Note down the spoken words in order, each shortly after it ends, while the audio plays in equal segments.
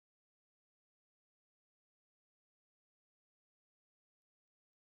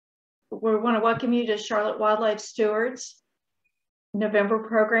we want to welcome you to Charlotte Wildlife Stewards November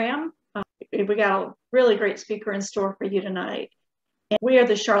program. We got a really great speaker in store for you tonight. And we are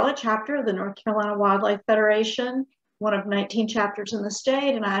the Charlotte chapter of the North Carolina Wildlife Federation, one of 19 chapters in the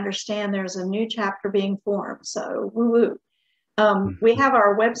state, and I understand there's a new chapter being formed, so woo-woo. We have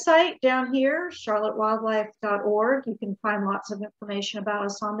our website down here, charlottewildlife.org. You can find lots of information about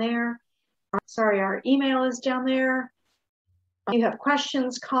us on there. Our email is down there. If you have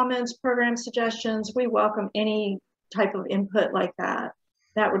questions, comments, program suggestions, we welcome any type of input like that.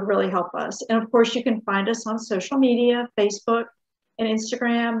 That would really help us. And of course, you can find us on social media, Facebook and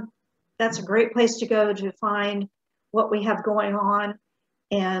Instagram. That's a great place to go to find what we have going on.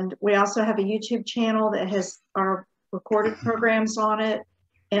 And we also have a YouTube channel that has our recorded programs on it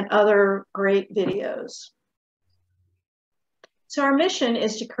and other great videos. So our mission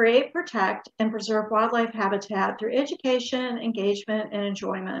is to create, protect, and preserve wildlife habitat through education, engagement, and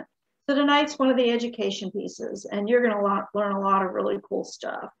enjoyment. So tonight's one of the education pieces, and you're going to learn a lot of really cool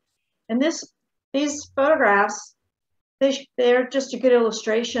stuff. And these photographs, they're just a good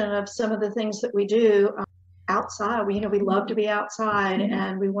illustration of some of the things that we do outside. We love to be outside,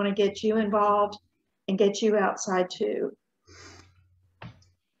 and we want to get you involved and get you outside too.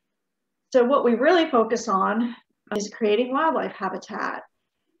 So what we really focus on is creating wildlife habitat.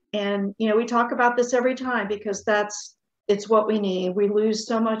 And, we talk about this every time because it's what we need. We lose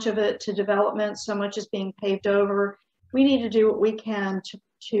so much of it to development, so much is being paved over. We need to do what we can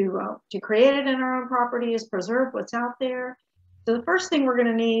to create it in our own properties, preserve what's out there. So the first thing we're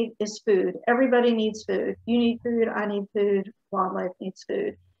gonna need is food. Everybody needs food. You need food, I need food, wildlife needs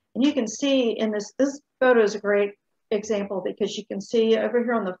food. And you can see in this photo is a great example because you can see over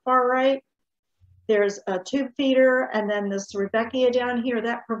here on the far right, there's a tube feeder, and then this Rebeckia down here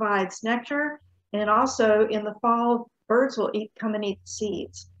that provides nectar. And also in the fall, birds will come and eat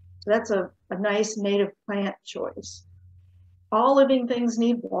seeds. So that's a nice native plant choice. All living things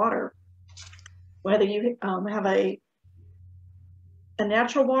need water. Whether you have a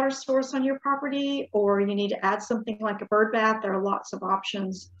natural water source on your property or you need to add something like a bird bath, there are lots of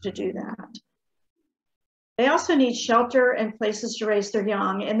options to do that. They also need shelter and places to raise their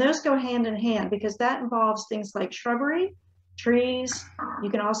young, and those go hand in hand because that involves things like shrubbery, trees.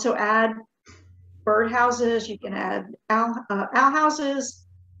 You can also add bird houses, you can add owl houses,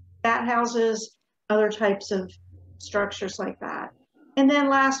 bat houses, other types of structures like that. And then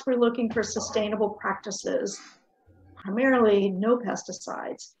last, we're looking for sustainable practices, primarily no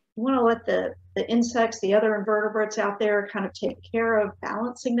pesticides. You want to let the insects, the other invertebrates out there kind of take care of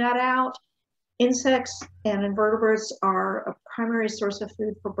balancing that out. Insects and invertebrates are a primary source of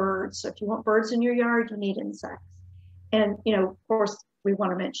food for birds. So if you want birds in your yard, you need insects. And, of course, we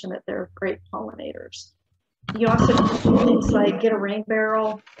want to mention that they're great pollinators. You also do things like get a rain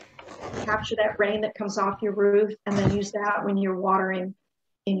barrel, capture that rain that comes off your roof, and then use that when you're watering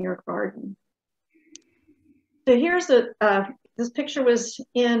in your garden. So here's this picture was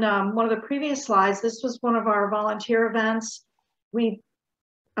in one of the previous slides. This was one of our volunteer events. We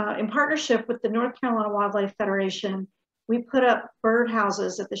in partnership with the North Carolina Wildlife Federation, we put up bird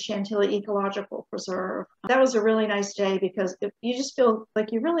houses at the Chantilly Ecological Preserve. That was a really nice day because you just feel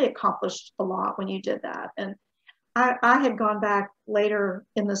like you really accomplished a lot when you did that. And I had gone back later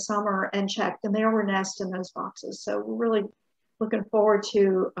in the summer and checked, and there were nests in those boxes. So we're really looking forward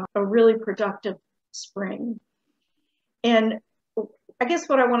to a really productive spring. And I guess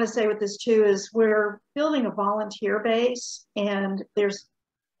what I want to say with this too is we're building a volunteer base, and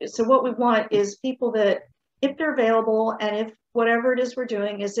so what we want is people that, if they're available and if whatever it is we're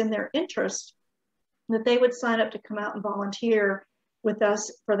doing is in their interest, that they would sign up to come out and volunteer with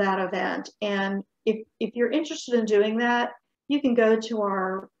us for that event. And if you're interested in doing that, you can go to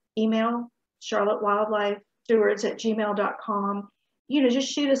our email, charlottewildlifestewards@gmail.com.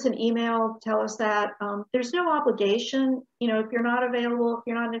 Just shoot us an email, tell us that. There's no obligation. If you're not available, if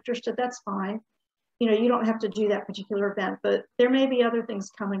you're not interested, that's fine. You don't have to do that particular event, but there may be other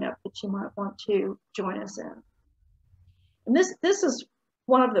things coming up that you might want to join us in. And this is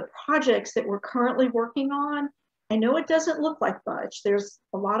one of the projects that we're currently working on. I know it doesn't look like much. There's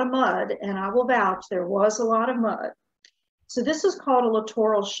a lot of mud, and I will vouch there was a lot of mud. So this is called a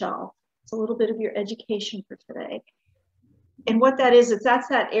littoral shelf. It's a little bit of your education for today. And what that is that's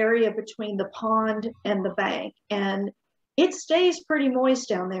that area between the pond and the bank. And it stays pretty moist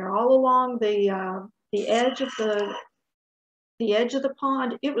down there all along the edge of the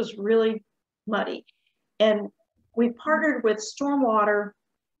pond. It was really muddy, and we partnered with Stormwater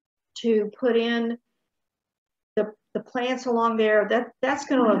to put in the plants along there. That's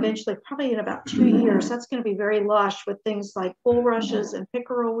going to eventually, probably in about 2 years, that's going to be very lush with things like bulrushes and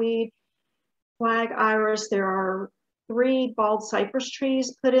pickerel weed. flag iris. There are 3 bald cypress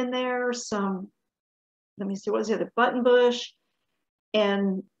trees put in there. Some, let me see, what is the other? Button bush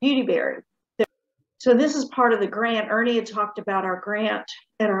and beautyberry. So this is part of the grant. Ernie had talked about our grant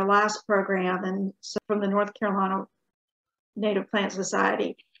at our last program, and so from the North Carolina Native Plant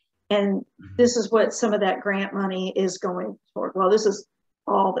Society. And this is what some of that grant money is going toward. Well, this is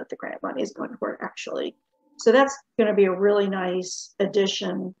all that the grant money is going toward, actually. So that's going to be a really nice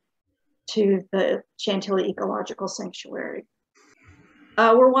addition to the Chantilly Ecological Sanctuary.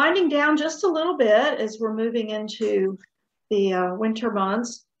 We're winding down just a little bit as we're moving into the winter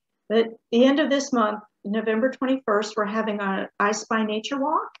months. But at the end of this month, November 21st, we're having an I Spy Nature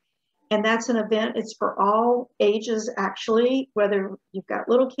Walk. And that's an event, it's for all ages, actually, whether you've got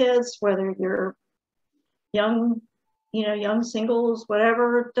little kids, whether you're young, young singles,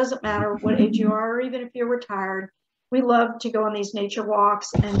 whatever, it doesn't matter what age you are, or even if you're retired. We love to go on these nature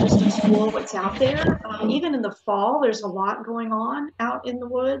walks and just explore what's out there. Even in the fall, there's a lot going on out in the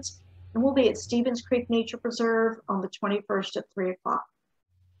woods. And we'll be at Stevens Creek Nature Preserve on the 21st at 3 o'clock.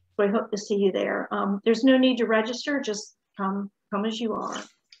 So I hope to see you there. There's no need to register, just come as you are.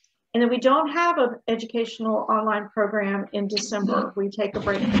 And then we don't have an educational online program in December. We take a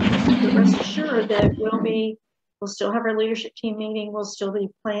break. But rest assured that we'll still have our leadership team meeting. We'll still be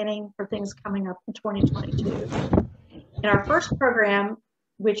planning for things coming up in 2022. And our first program,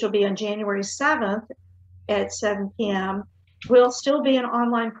 which will be on January 7th at 7 p.m., will still be an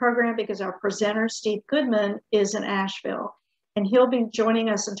online program because our presenter, Steve Goodman, is in Asheville. And he'll be joining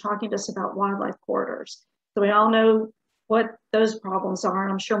us and talking to us about wildlife corridors. So we all know what those problems are.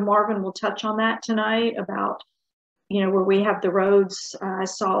 And I'm sure Marvin will touch on that tonight about, where we have the roads. I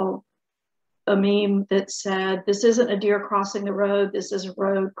saw a meme that said, this isn't a deer crossing the road, this is a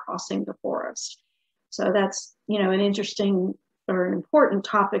road crossing the forest. So that's, an interesting or an important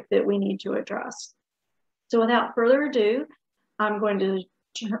topic that we need to address. So without further ado, I'm going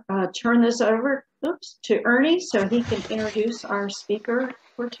to turn this over to Ernie so he can introduce our speaker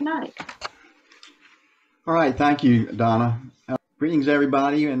for tonight. All right, thank you, Donna. Greetings,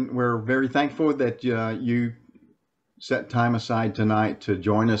 everybody, and we're very thankful that you set time aside tonight to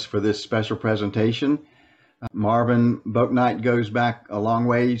join us for this special presentation. Marvin Bouknight goes back a long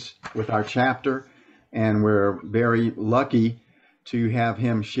ways with our chapter, and we're very lucky to have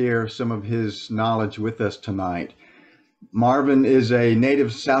him share some of his knowledge with us tonight. Marvin is a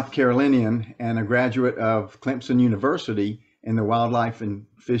native South Carolinian and a graduate of Clemson University in the wildlife and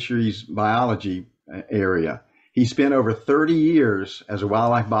fisheries biology area. He spent over 30 years as a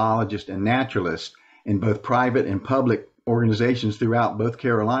wildlife biologist and naturalist in both private and public organizations throughout both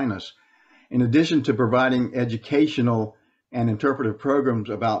Carolinas. In addition to providing educational and interpretive programs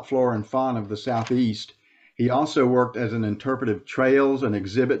about flora and fauna of the Southeast, he also worked as an interpretive trails and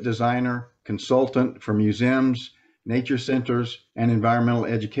exhibit designer, consultant for museums, nature centers, and environmental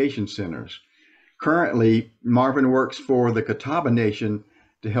education centers. Currently, Marvin works for the Catawba Nation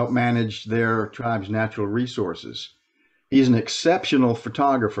to help manage their tribe's natural resources. He's an exceptional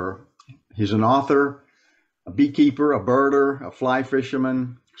photographer. He's an author, a beekeeper, a birder, a fly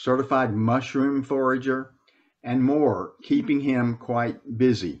fisherman, certified mushroom forager, and more, keeping him quite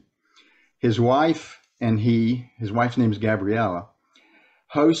busy. His wife and his wife's name is Gabriella,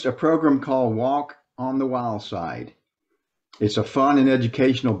 host a program called Walk on the Wild Side. It's a fun and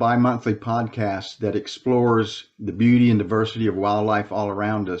educational bi-monthly podcast that explores the beauty and diversity of wildlife all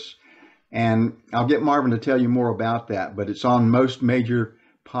around us. And I'll get Marvin to tell you more about that, but it's on most major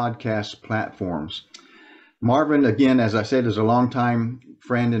podcast platforms. Marvin, again, as I said, is a longtime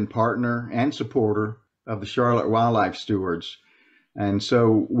friend and partner and supporter of the Charlotte Wildlife Stewards. And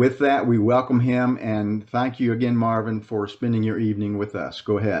so with that, we welcome him, and thank you again, Marvin, for spending your evening with us.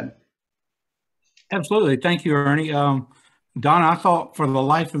 Go ahead. Absolutely. Thank you, Ernie. Donna, I thought for the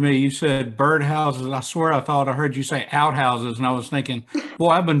life of me, you said bird houses. I swear I thought I heard you say outhouses, and I was thinking,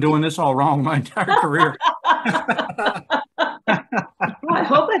 boy, I've been doing this all wrong my entire career. Well, I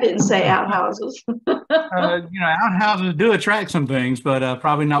hope I didn't say outhouses. Outhouses do attract some things, but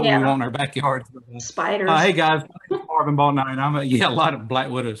probably not what we want in our backyards. Spiders. Hey, guys, my name is Marvin Bouknight. A lot of black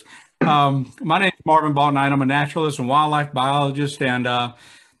widows. My name is Marvin Bouknight. I'm a naturalist and wildlife biologist, and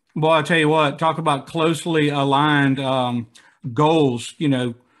boy, I tell you what, talk about closely aligned goals, being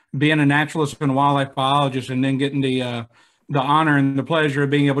a naturalist and a wildlife biologist, and then getting the honor and the pleasure of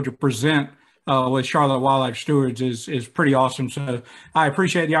being able to present with Charlotte Wildlife Stewards is pretty awesome. So I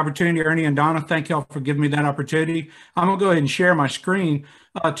appreciate the opportunity, Ernie and Donna. Thank y'all for giving me that opportunity. I'm going to go ahead and share my screen.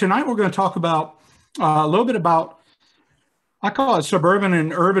 Tonight, we're going to talk about a little bit about I call it suburban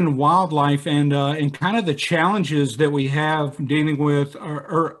and urban wildlife, and kind of the challenges that we have dealing with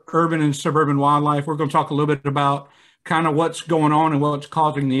urban and suburban wildlife. We're going to talk a little bit about kind of what's going on and what's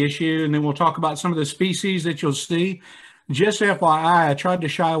causing the issue, and then we'll talk about some of the species that you'll see. Just FYI, I tried to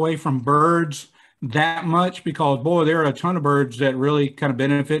shy away from birds that much because, boy, there are a ton of birds that really kind of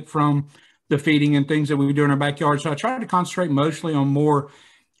benefit from the feeding and things that we do in our backyard. So I tried to concentrate mostly on more,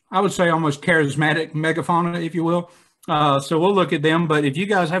 I would say, almost charismatic megafauna, if you will. So we'll look at them. But if you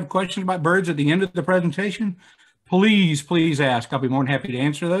guys have questions about birds at the end of the presentation, please, please ask. I'll be more than happy to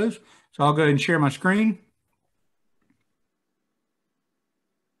answer those. So I'll go ahead and share my screen.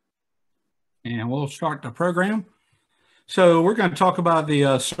 And we'll start the program. So we're going to talk about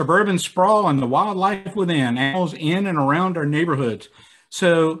the suburban sprawl and the wildlife within, animals in and around our neighborhoods.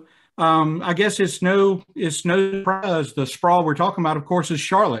 So I guess it's no surprise the sprawl we're talking about, of course, is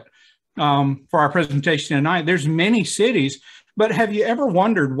Charlotte. For our presentation tonight, there's many cities, but have you ever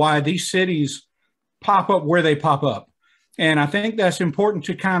wondered why these cities pop up where they pop up? And I think that's important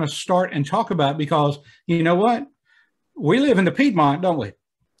to kind of start and talk about because, you know what? We live in the Piedmont, don't we?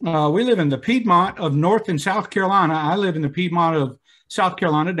 We live in the Piedmont of North and South Carolina. I live in the Piedmont of South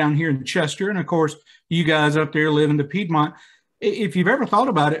Carolina down here in Chester. And of course, you guys up there live in the Piedmont. If you've ever thought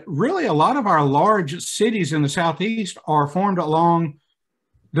about it, really a lot of our large cities in the Southeast are formed along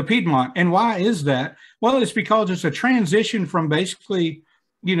the Piedmont. And why is that? Well, it's because it's a transition from basically,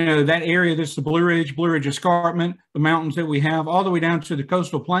 you know, that area that's the Blue Ridge Escarpment, the mountains that we have, all the way down to the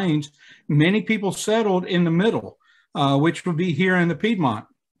coastal plains. Many people settled in the middle, which would be here in the Piedmont.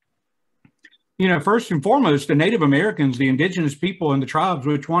 You know, first and foremost, the Native Americans, the indigenous people and the tribes,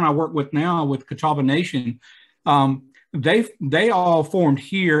 which one I work with now with Catawba Nation, they all formed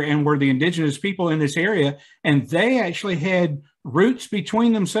here and were the indigenous people in this area. And they actually had routes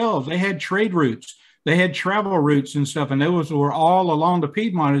between themselves. They had trade routes. They had travel routes and stuff. And those were all along the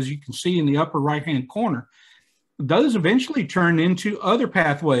Piedmont, as you can see in the upper right-hand corner. Those eventually turned into other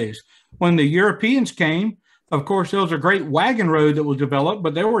pathways. When the Europeans came, of course, there was a great wagon road that was developed,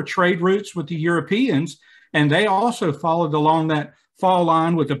 but there were trade routes with the Europeans, and they also followed along that fall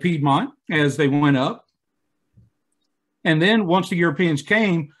line with the Piedmont as they went up. And then once the Europeans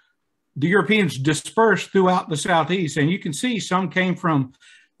came, the Europeans dispersed throughout the Southeast. And you can see some came from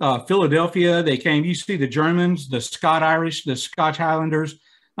Philadelphia. They came, you see the Germans, the Scotch-Irish, the Scotch Highlanders,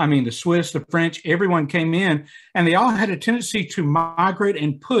 I mean, the Swiss, the French, everyone came in. And they all had a tendency to migrate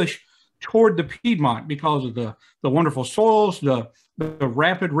and push toward the Piedmont because of the wonderful soils, the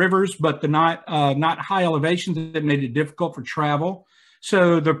rapid rivers, but the not high elevations that made it difficult for travel.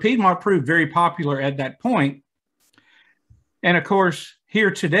 So the Piedmont proved very popular at that point. And of course,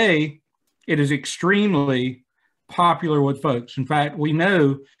 here today, it is extremely popular with folks. In fact, we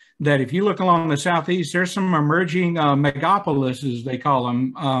know that if you look along the Southeast, there's some emerging megapolises, they call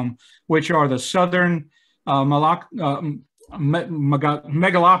them, which are the southern megalopolis,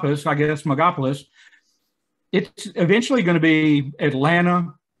 I guess, megapolis. It's eventually going to be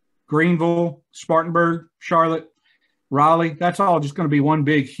Atlanta, Greenville, Spartanburg, Charlotte, Raleigh. That's all just going to be one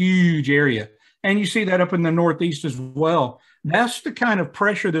big, huge area. And you see that up in the Northeast as well. That's the kind of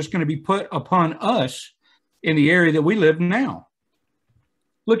pressure that's going to be put upon us in the area that we live in now.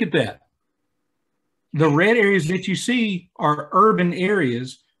 Look at that. The red areas that you see are urban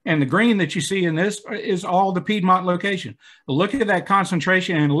areas, and the green that you see in this is all the Piedmont location. Look at that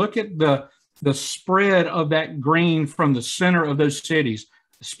concentration and look at the spread of that green from the center of those cities,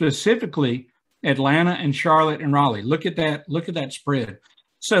 specifically Atlanta and Charlotte and Raleigh. Look at that spread.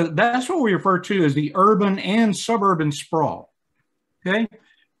 So that's what we refer to as the urban and suburban sprawl. Okay,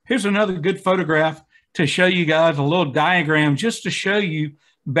 here's another good photograph to show you guys a little diagram just to show you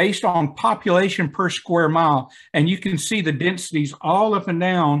based on population per square mile. And you can see the densities all up and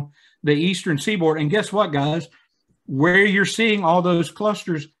down the eastern seaboard. And guess what, guys? Where you're seeing all those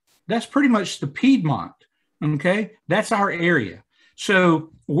clusters, that's pretty much the Piedmont, okay? That's our area. So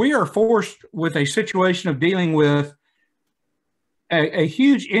we are forced with a situation of dealing with a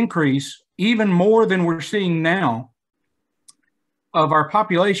huge increase, even more than we're seeing now, of our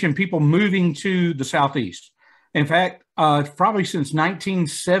population, people moving to the Southeast. In fact, probably since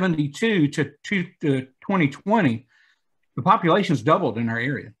 1972 to 2020, the population's doubled in our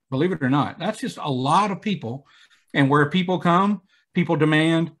area, believe it or not. That's just a lot of people. And where people come, people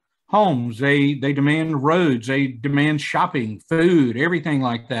demand homes, they demand roads, they demand shopping, food, everything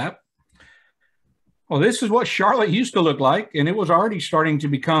like that. Well, this is what Charlotte used to look like, and it was already starting to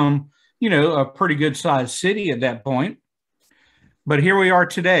become, you know, a pretty good sized city at that point. But here we are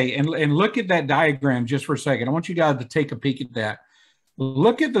today, and look at that diagram just for a second. I want you guys to take a peek at that.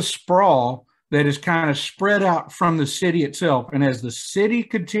 Look at the sprawl that is kind of spread out from the city itself. And as the city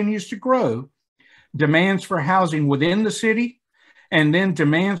continues to grow, demands for housing within the city and then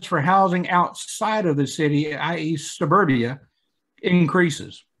demands for housing outside of the city, i.e. suburbia,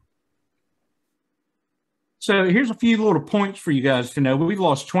 increases. So here's a few little points for you guys to know. We've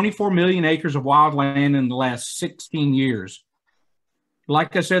lost 24 million acres of wildland in the last 16 years.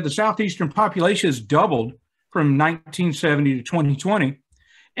 Like I said, the southeastern population has doubled from 1970 to 2020.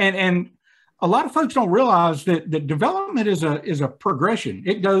 And a lot of folks don't realize that development is a progression.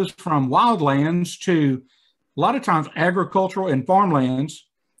 It goes from wildlands to a lot of times agricultural and farmlands.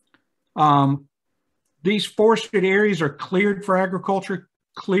 These forested areas are cleared for agriculture,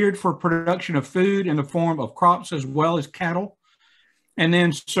 cleared for production of food in the form of crops as well as cattle. And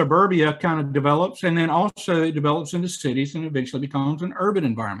then suburbia kind of develops, and then also it develops into cities and eventually becomes an urban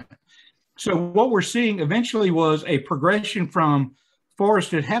environment. So what we're seeing eventually was a progression from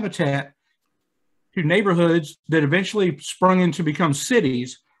forested habitat to neighborhoods that eventually sprung into become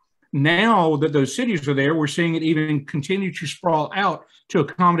cities. Now that those cities are there, we're seeing it even continue to sprawl out to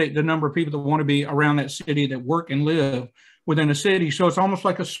accommodate the number of people that want to be around that city, that work and live within a city. So it's almost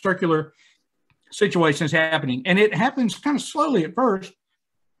like a circular situation is happening. And it happens kind of slowly at first.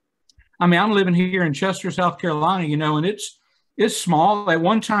 I mean, I'm living here in Chester, South Carolina, you know, and it's small. At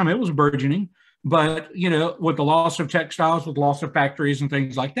one time it was burgeoning, but, you know, with the loss of textiles, with loss of factories and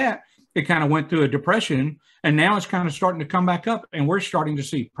things like that, it kind of went through a depression, and now it's kind of starting to come back up, and we're starting to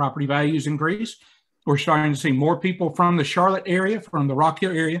see property values increase. We're starting to see more people from the Charlotte area, from the Rock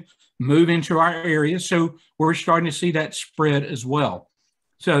Hill area, move into our area. So we're starting to see that spread as well.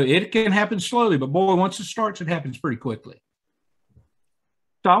 So it can happen slowly, but boy, once it starts, it happens pretty quickly.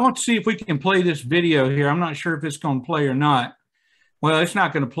 So I want to see if we can play this video here. I'm not sure if it's going to play or not. Well, it's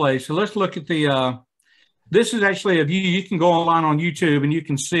not going to play. So let's look at the, this is actually a view. You can go online on YouTube and you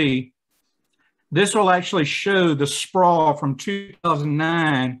can see. This will actually show the sprawl from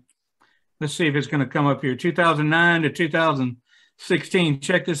 2009. Let's see if it's going to come up here. 2009 to 2016.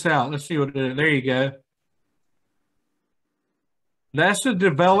 Check this out. Let's see what it is. There you go. That's the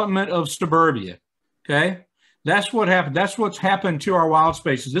development of suburbia. Okay. That's what happened. That's what's happened to our wild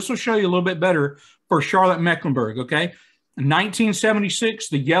spaces. This will show you a little bit better for Charlotte Mecklenburg. Okay. In 1976,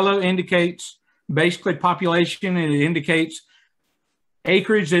 the yellow indicates basically population, and it indicates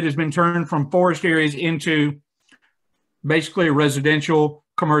acreage that has been turned from forest areas into basically residential,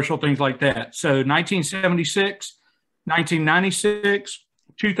 commercial, things like that. So 1976, 1996,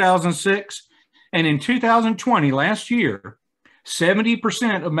 2006, and in 2020, last year,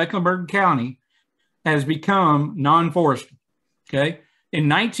 70% of Mecklenburg County has become non-forested, okay? In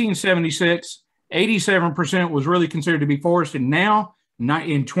 1976, 87% was really considered to be forested. Now,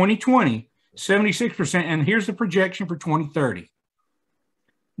 in 2020, 76%, and here's the projection for 2030.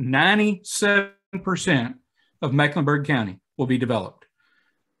 97% of Mecklenburg County will be developed.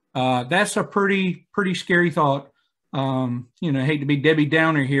 That's a pretty scary thought. You know, I hate to be Debbie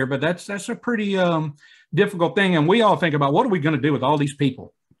Downer here, but that's a pretty difficult thing. And we all think about, what are we going to do with all these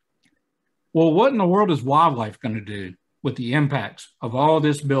people? Well, what in the world is wildlife going to do with the impacts of all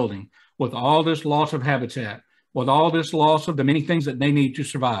this building, with all this loss of habitat, with all this loss of the many things that they need to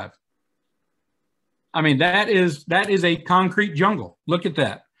survive? I mean, that is a concrete jungle. Look at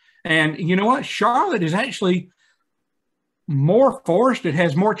that. And you know what? Charlotte is actually more forested,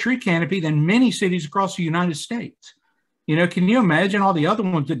 has more tree canopy than many cities across the United States. You know, can you imagine all the other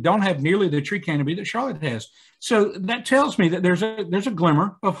ones that don't have nearly the tree canopy that Charlotte has? So that tells me that there's a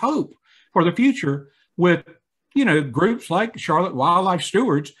glimmer of hope for the future with, you know, groups like Charlotte Wildlife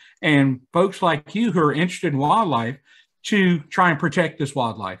Stewards and folks like you who are interested in wildlife to try and protect this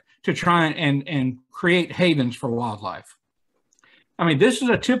wildlife, to try and create havens for wildlife. I mean, this is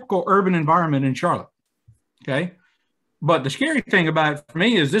a typical urban environment in Charlotte, okay? But the scary thing about it for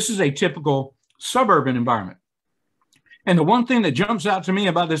me is this is a typical suburban environment. And the one thing that jumps out to me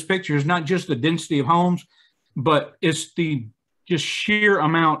about this picture is not just the density of homes, but it's the just sheer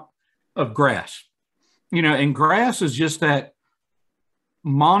amount of grass. You know, and grass is just that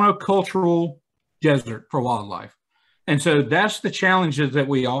monocultural desert for wildlife. And so that's the challenges that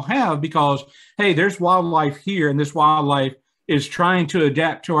we all have because, hey, there's wildlife here, and this wildlife is trying to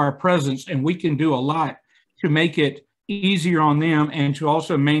adapt to our presence, and we can do a lot to make it easier on them and to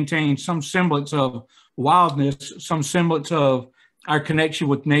also maintain some semblance of wildness, some semblance of our connection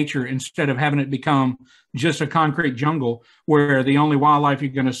with nature, instead of having it become just a concrete jungle where the only wildlife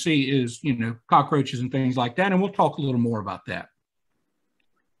you're going to see is, you know, cockroaches and things like that. And we'll talk a little more about that.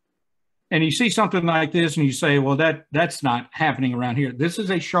 And you see something like this and you say, well, that's not happening around here. This is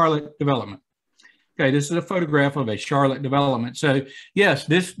a Charlotte development. Okay, this is a photograph of a Charlotte development. So yes,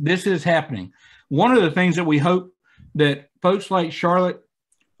 this is happening. one of the things that we hope that folks like Charlotte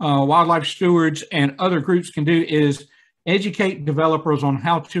wildlife stewards and other groups can do is educate developers on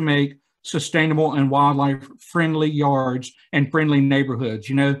how to make sustainable and wildlife friendly yards and friendly neighborhoods.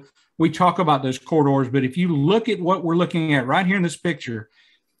 You know, we talk about those corridors, but if you look at what we're looking at right here in this picture,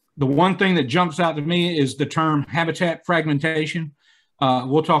 the one thing that jumps out to me is the term habitat fragmentation.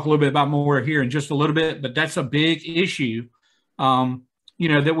 We'll talk a little bit about more here in just a little bit, but that's a big issue, you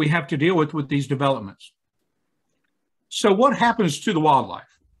know, that we have to deal with these developments. So what happens to the wildlife?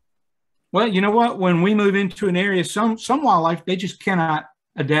 Well, you know what? When we move into an area, some wildlife, they just cannot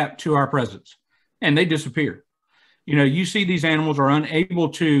adapt to our presence and they disappear. You know, you see these animals are unable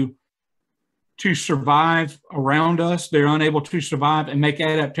to survive around us. They're unable to survive and make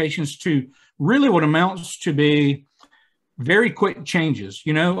adaptations to really what amounts to be very quick changes.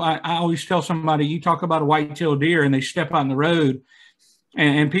 You know, I always tell somebody, you talk about a white-tailed deer and they step out in the road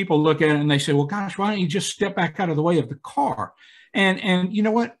and people look at it and they say, well, gosh, why don't you just step back out of the way of the car? And you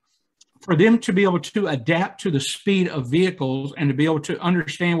know what? For them to be able to adapt to the speed of vehicles and to be able to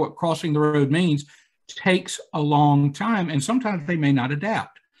understand what crossing the road means takes a long time. And sometimes they may not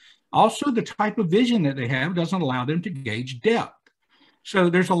adapt. Also, the type of vision that they have doesn't allow them to gauge depth. So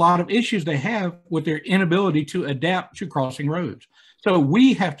there's a lot of issues they have with their inability to adapt to crossing roads. So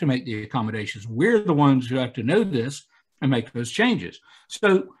we have to make the accommodations. We're the ones who have to know this and make those changes.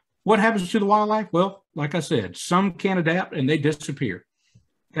 So what happens to the wildlife? Well, like I said, some can't adapt and they disappear.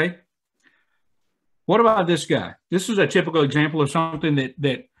 Okay. What about this guy? This is a typical example of something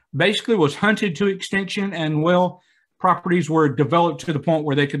that basically was hunted to extinction, and well, properties were developed to the point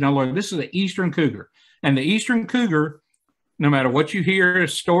where they could no longer. This is the eastern cougar. And the eastern cougar, no matter what you hear,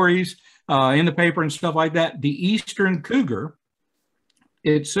 stories in the paper and stuff like that, the eastern cougar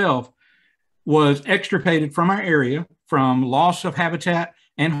itself was extirpated from our area from loss of habitat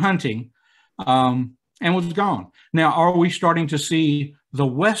and hunting, and was gone. Now, are we starting to see the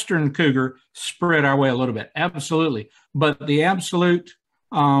western cougar spread our way a little bit? Absolutely. But the absolute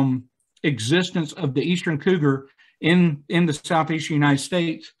existence of the eastern cougar in the southeastern United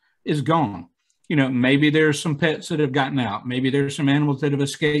States is gone. You know, maybe there's some pets that have gotten out. Maybe there's some animals that have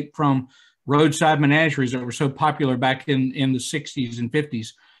escaped from roadside menageries that were so popular back in the 60s and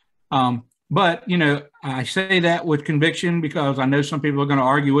 50s. But, you know, I say that with conviction because I know some people are going to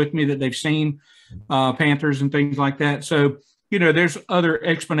argue with me that they've seen panthers and things like that. So, you know, there's other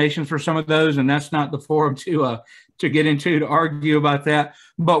explanations for some of those, and that's not the forum to get into to argue about that.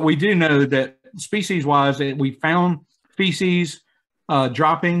 But we do know that species-wise, that we found feces,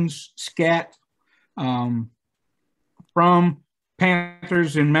 droppings, scat from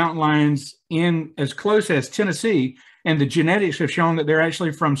panthers and mountain lions in as close as Tennessee, and the genetics have shown that they're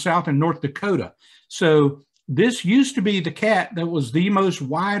actually from South and North Dakota. So this used to be the cat that was the most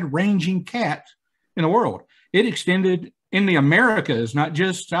wide-ranging cat in the world. It extended in the Americas, not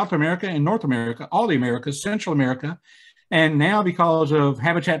just South America and North America, all the Americas, Central America. And now because of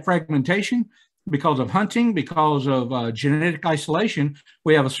habitat fragmentation, because of hunting, because of genetic isolation,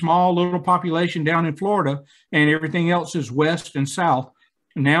 we have a small little population down in Florida and everything else is west and south.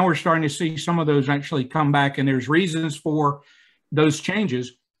 And now we're starting to see some of those actually come back, and there's reasons for those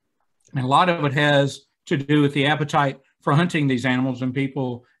changes. And a lot of it has to do with the appetite for hunting these animals and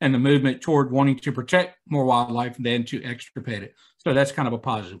people and the movement toward wanting to protect more wildlife than to extirpate it. So that's kind of a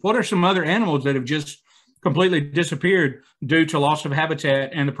positive. What are some other animals that have just completely disappeared due to loss of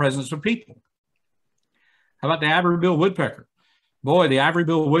habitat and the presence of people? How about the ivory-billed woodpecker? Boy, the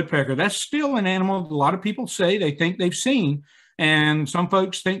ivory-billed woodpecker, that's still an animal a lot of people say they think they've seen. And some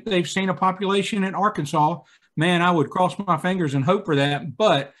folks think they've seen a population in Arkansas. Man, I would cross my fingers and hope for that.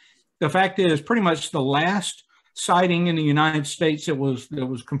 But the fact is, pretty much the last sighting in the United States that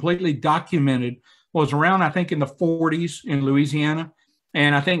was completely documented was around, I think, in the 40s in Louisiana.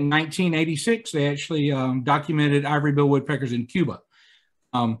 And I think 1986, they actually documented ivory-billed woodpeckers in Cuba.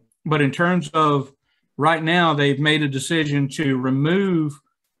 But in terms of right now, they've made a decision to remove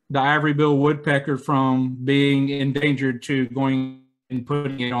the ivory-billed woodpecker from being endangered to going and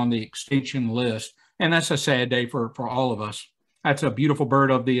putting it on the extinction list. And that's a sad day for all of us. That's a beautiful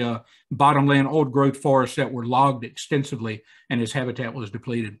bird of the bottomland old growth forests that were logged extensively and his habitat was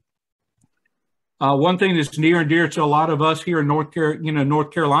depleted. One thing that's near and dear to a lot of us here in North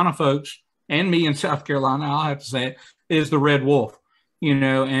Carolina folks, and me in South Carolina, I'll have to say it, is the red wolf. You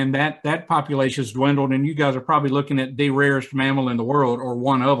know, and that population has dwindled, and you guys are probably looking at the rarest mammal in the world, or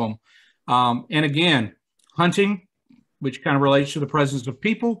one of them. And again, hunting, which kind of relates to the presence of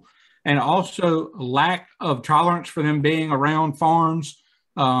people, and also lack of tolerance for them being around farms,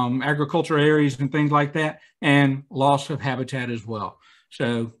 agricultural areas and things like that, and loss of habitat as well.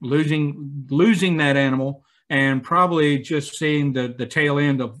 So losing that animal and probably just seeing the tail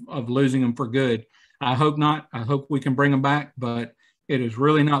end of losing them for good. I hope not. I hope we can bring them back, but it is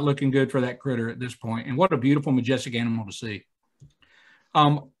really not looking good for that critter at this point. And what a beautiful, majestic animal to see.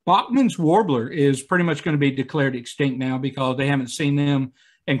 Bachman's warbler is pretty much going to be declared extinct now because they haven't seen them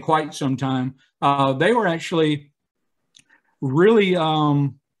in quite some time. They were actually really,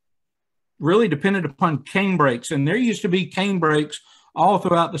 really dependent upon canebrakes, and there used to be canebrakes all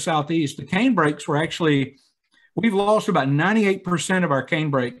throughout the Southeast. The canebrakes were actually, we've lost about 98% of our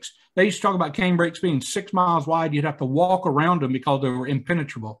canebrakes. They used to talk about canebrakes being 6 miles wide. You'd have to walk around them because they were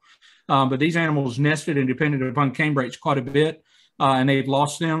impenetrable. But these animals nested and depended upon canebrakes quite a bit, and they've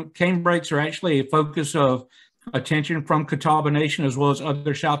lost them. Canebrakes are actually a focus of attention from Catawba Nation as well as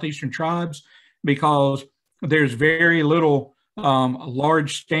other Southeastern tribes because there's very little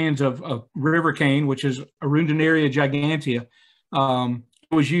large stands of river cane, which is Arundinaria gigantea.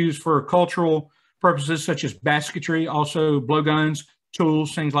 It was used for cultural purposes such as basketry, also blowguns,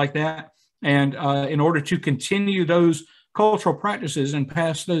 tools, things like that. And in order to continue those cultural practices and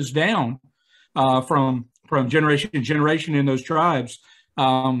pass those down from generation to generation in those tribes,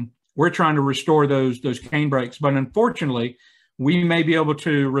 we're trying to restore those canebrakes. But unfortunately, we may be able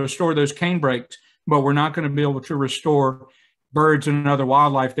to restore those canebrakes, but we're not going to be able to restore birds and other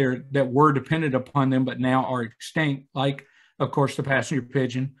wildlife there that were dependent upon them, but now are extinct, like, of course, the passenger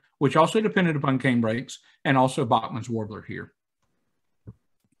pigeon, which also depended upon canebrakes, and also Bachman's warbler here.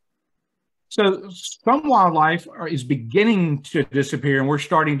 So some wildlife is beginning to disappear, and we're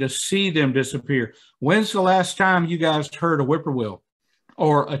starting to see them disappear. When's the last time you guys heard a whippoorwill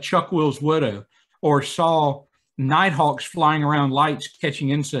or a chuck-will's widow or saw nighthawks flying around lights catching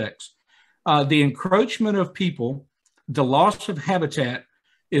insects? The encroachment of people, the loss of habitat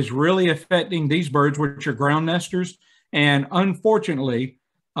is really affecting these birds, which are ground nesters. And unfortunately,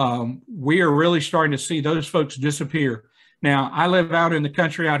 we are really starting to see those folks disappear. Now, I live out in the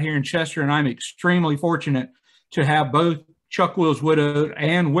country out here in Chester, and I'm extremely fortunate to have both chuck-will's widow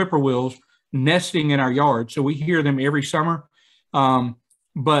and whippoorwills nesting in our yard. So we hear them every summer.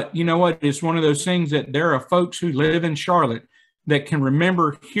 But you know what? It's one of those things that there are folks who live in Charlotte that can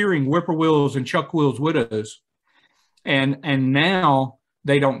remember hearing whippoorwills and chuck-will's widows. And now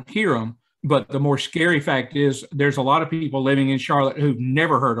they don't hear them. But the more scary fact is there's a lot of people living in Charlotte who've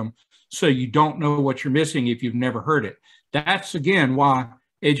never heard them. So you don't know what you're missing if you've never heard it. That's, again, why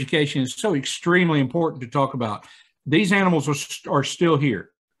education is so extremely important to talk about. These animals are still here.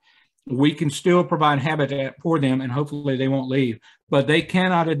 We can still provide habitat for them, and hopefully they won't leave. But they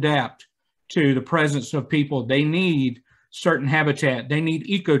cannot adapt to the presence of people. They need certain habitat. They need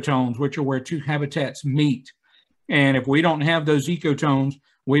ecotones, which are where two habitats meet. And if we don't have those ecotones,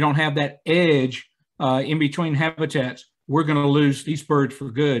 we don't have that edge in between habitats, we're going to lose these birds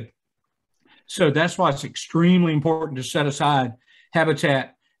for good. So that's why it's extremely important to set aside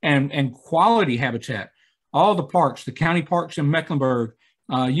habitat and quality habitat. All the parks, the county parks in Mecklenburg,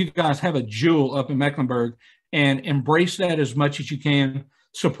 you guys have a jewel up in Mecklenburg, and embrace that as much as you can,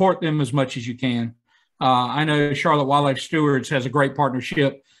 support them as much as you can. I know Charlotte Wildlife Stewards has a great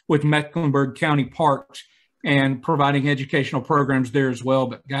partnership with Mecklenburg County Parks and providing educational programs there as well.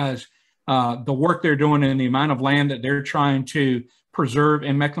 But guys, the work they're doing and the amount of land that they're trying to preserve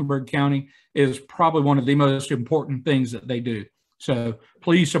in Mecklenburg County is probably one of the most important things that they do. So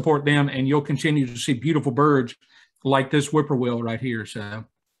please support them, and you'll continue to see beautiful birds like this whippoorwill right here. So,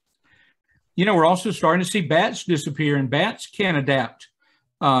 you know, we're also starting to see bats disappear, and bats can adapt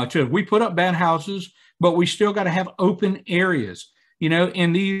to, we put up bat houses, but we still got to have open areas. You know,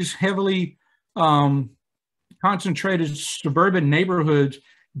 in these heavily concentrated suburban neighborhoods,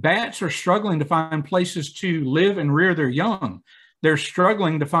 bats are struggling to find places to live and rear their young. They're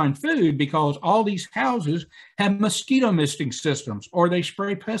struggling to find food because all these houses have mosquito misting systems or they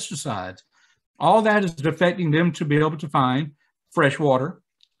spray pesticides. All that is affecting them to be able to find fresh water,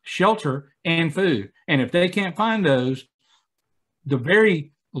 shelter, and food. And if they can't find those, the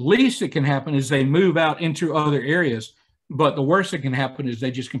very least that can happen is they move out into other areas. But the worst that can happen is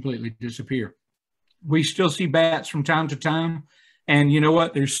they just completely disappear. We still see bats from time to time. And you know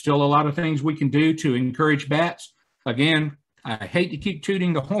what? There's still a lot of things we can do to encourage bats. Again, I hate to keep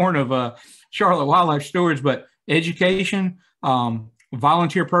tooting the horn of Charlotte Wildlife Stewards, but education,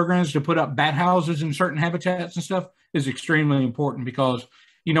 volunteer programs to put up bat houses in certain habitats and stuff is extremely important because,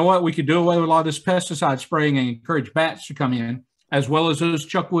 you know what, we could do away with a lot of this pesticide spraying and encourage bats to come in, as well as those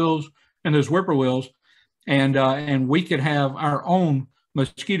chuck-wills and those whippoorwills, and we could have our own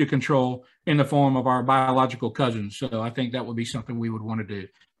mosquito control in the form of our biological cousins. So I think that would be something we would want to do.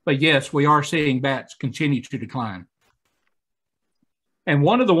 But yes, we are seeing bats continue to decline. And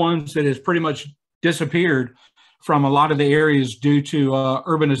one of the ones that has pretty much disappeared from a lot of the areas due to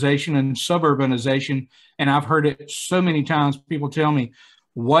urbanization and suburbanization, and I've heard it so many times, people tell me,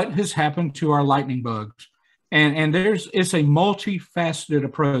 what has happened to our lightning bugs? And it's a multifaceted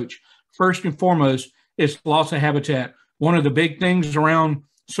approach. First and foremost, it's loss of habitat. One of the big things around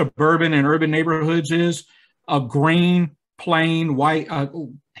suburban and urban neighborhoods is a green, plain, white,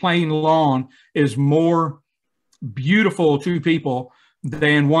 plain lawn is more beautiful to people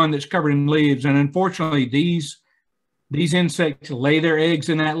than one that's covered in leaves. And unfortunately, these insects lay their eggs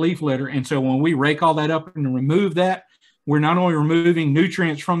in that leaf litter. And so when we rake all that up and remove that, we're not only removing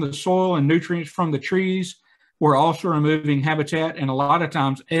nutrients from the soil and nutrients from the trees, we're also removing habitat and a lot of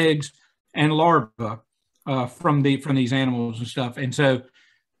times eggs and larvae from these animals and stuff. And so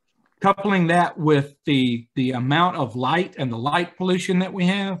coupling that with the amount of light and the light pollution that we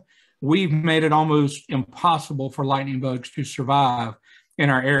have, we've made it almost impossible for lightning bugs to survive in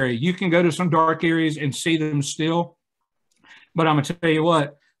our area. You can go to some dark areas and see them still, but I'm going to tell you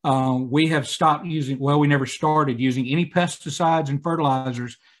what, we have stopped using, well, we never started using any pesticides and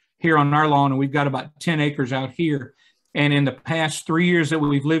fertilizers here on our lawn, and we've got about 10 acres out here. And in the past 3 years that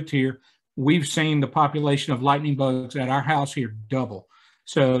we've lived here, we've seen the population of lightning bugs at our house here double.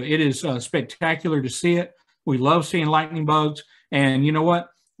 So it is spectacular to see it. We love seeing lightning bugs. And you know what?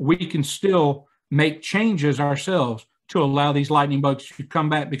 We can still make changes ourselves to allow these lightning bugs to come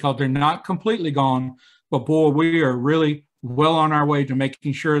back because they're not completely gone. But boy, we are really well on our way to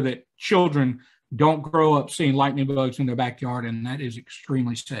making sure that children don't grow up seeing lightning bugs in their backyard. And that is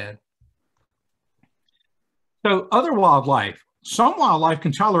extremely sad. So other wildlife, some wildlife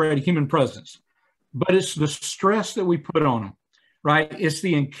can tolerate a human presence, but it's the stress that we put on them, right? It's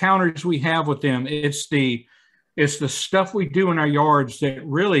the encounters we have with them. It's the stuff we do in our yards that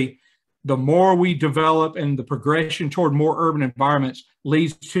really, the more we develop and the progression toward more urban environments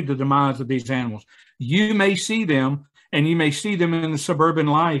leads to the demise of these animals. You may see them and you may see them in the suburban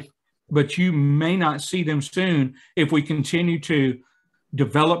life, but you may not see them soon if we continue to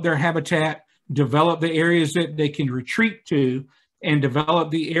develop their habitat, develop the areas that they can retreat to, and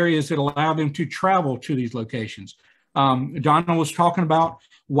develop the areas that allow them to travel to these locations. Donna was talking about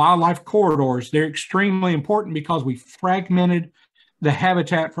wildlife corridors. They're extremely important because we fragmented the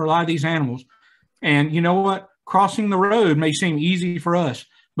habitat for a lot of these animals. And you know what? Crossing the road may seem easy for us,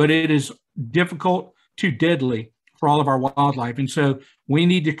 but it is difficult to deadly for all of our wildlife. And so we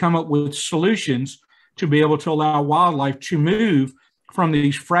need to come up with solutions to be able to allow wildlife to move from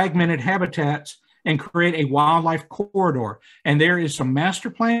these fragmented habitats and create a wildlife corridor. And there is some master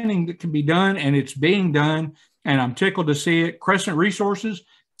planning that can be done, and it's being done, and I'm tickled to see it. Crescent Resources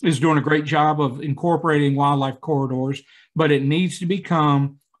is doing a great job of incorporating wildlife corridors, but it needs to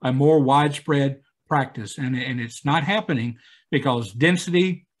become a more widespread practice. And it's not happening because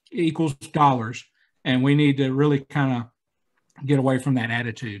density equals dollars, and we need to really kind of get away from that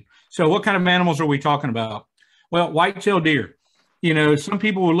attitude. So what kind of animals are we talking about? Well, white-tailed deer. You know, some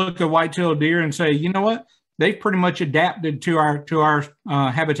people will look at white-tailed deer and say, you know what? They've pretty much adapted to our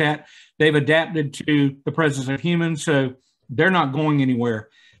habitat. They've adapted to the presence of humans, so they're not going anywhere.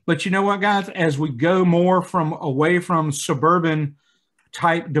 But you know what, guys? As we go more away from suburban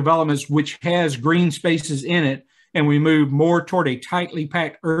type developments, which has green spaces in it, and we move more toward a tightly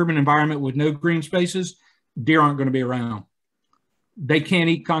packed urban environment with no green spaces, deer aren't going to be around. They can't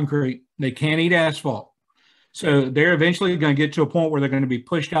eat concrete. They can't eat asphalt. So they're eventually going to get to a point where they're going to be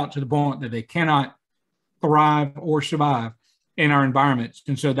pushed out to the point that they cannot thrive or survive in our environments.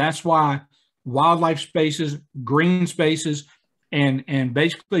 And so that's why wildlife spaces, green spaces, and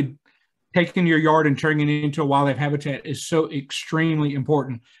basically taking your yard and turning it into a wildlife habitat is so extremely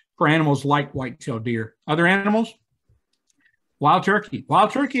important for animals like white-tailed deer. Other animals? Wild turkey.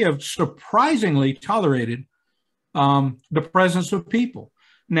 Wild turkey have surprisingly tolerated the presence of people.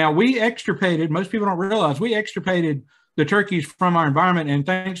 Now, we extirpated, most people don't realize, we extirpated the turkeys from our environment, and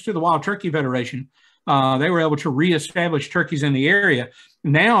thanks to the Wild Turkey Federation, they were able to reestablish turkeys in the area.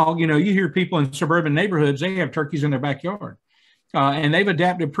 Now, you know, you hear people in suburban neighborhoods, they have turkeys in their backyard. And they've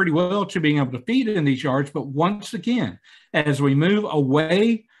adapted pretty well to being able to feed in these yards. But once again, as we move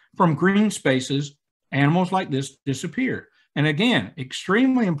away from green spaces, animals like this disappear. And again,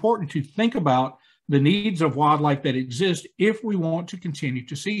 extremely important to think about the needs of wildlife that exist if we want to continue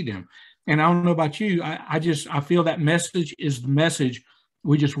to see them. And I don't know about you, I feel that message is the message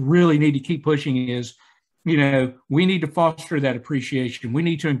we just really need to keep pushing is, you know, we need to foster that appreciation. We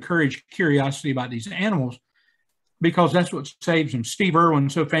need to encourage curiosity about these animals because that's what saves them. Steve Irwin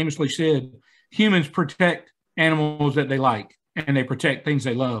so famously said, humans protect animals that they like and they protect things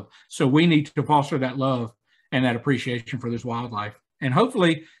they love. So we need to foster that love and that appreciation for this wildlife. And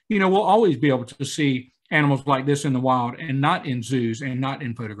hopefully, we'll always be able to see animals like this in the wild and not in zoos and not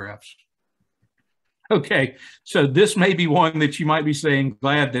in photographs. Okay, so this may be one that you might be saying,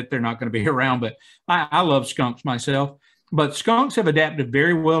 glad that they're not going to be around, but I love skunks myself. But skunks have adapted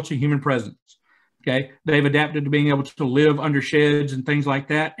very well to human presence. Okay, they've adapted to being able to live under sheds and things like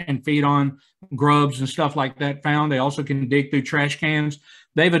that and feed on grubs and stuff like that found. They also can dig through trash cans.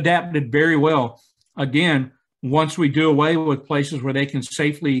 They've adapted very well. Again, once we do away with places where they can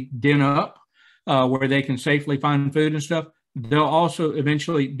safely den up, where they can safely find food and stuff, they'll also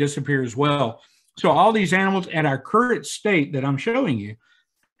eventually disappear as well. So all these animals at our current state that I'm showing you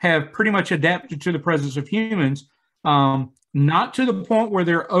have pretty much adapted to the presence of humans, not to the point where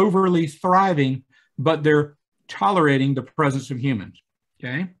they're overly thriving, but they're tolerating the presence of humans,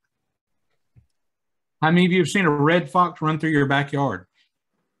 okay? How many of you have seen a red fox run through your backyard?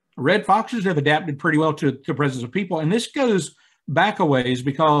 Red foxes have adapted pretty well to the presence of people, and this goes back a ways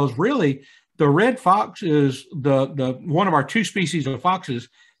because really the red fox is the one of our two species of foxes.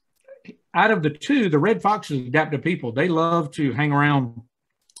 Out of the two, the red foxes adapt to people. They love to hang around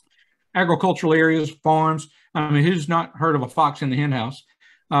agricultural areas, farms. I mean, who's not heard of a fox in the hen house?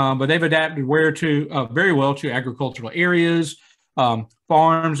 But they've adapted very well to agricultural areas,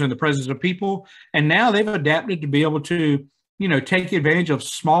 farms, and the presence of people. And now they've adapted to be able to, take advantage of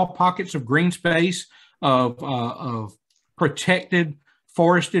small pockets of green space, of protected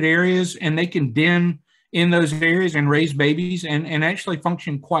forested areas, and they can den in those areas and raise babies and actually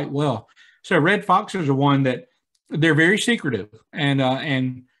function quite well. So red foxes are one that they're very secretive,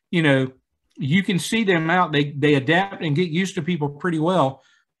 and you can see them out. They adapt and get used to people pretty well.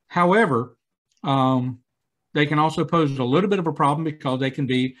 However, they can also pose a little bit of a problem because they can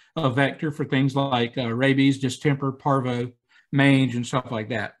be a vector for things like rabies, distemper, parvo, mange, and stuff like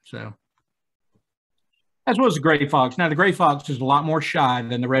that. So as well as the gray fox. Now, the gray fox is a lot more shy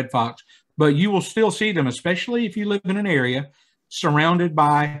than the red fox, but you will still see them, especially if you live in an area surrounded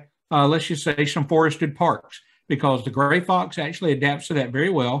by, let's just say, some forested parks, because the gray fox actually adapts to that very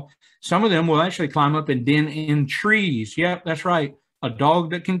well. Some of them will actually climb up and den in trees. Yep, that's right. A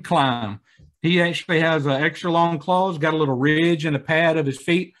dog that can climb. He actually has extra long claws, got a little ridge in the pad of his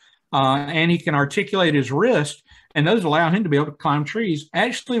feet, and he can articulate his wrist, and those allow him to be able to climb trees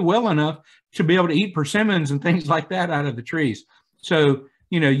actually well enough to be able to eat persimmons and things like that out of the trees. So,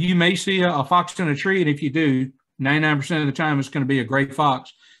 you may see a fox in a tree, and if you do, 99% of the time it's going to be a gray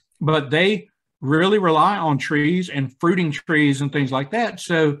fox. But they really rely on trees and fruiting trees and things like that.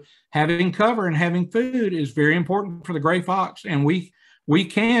 So having cover and having food is very important for the gray fox, and we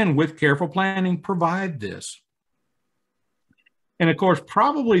can, with careful planning, provide this. And of course,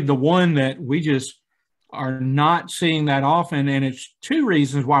 probably the one that we just are not seeing that often, and it's two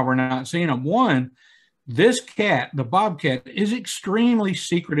reasons why we're not seeing them. One, this cat, the bobcat, is extremely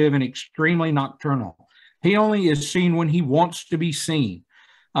secretive and extremely nocturnal. He only is seen when he wants to be seen.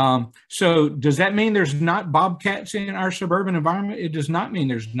 So does that mean there's not bobcats in our suburban environment? It does not mean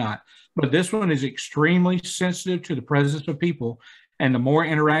there's not. But this one is extremely sensitive to the presence of people. And the more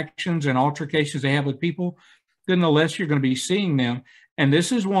interactions and altercations they have with people, then the less you're going to be seeing them. And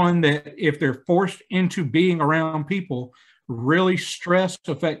this is one that if they're forced into being around people, really stress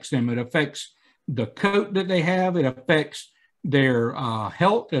affects them. It affects the coat that they have. It affects their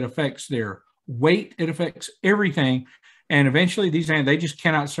health. It affects their weight. It affects everything. And eventually they just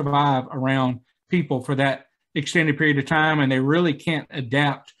cannot survive around people for that extended period of time. And they really can't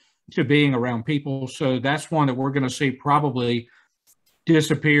adapt to being around people. So that's one that we're going to see probably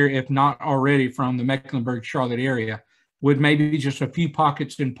disappear, if not already, from the Mecklenburg-Charlotte area, with maybe just a few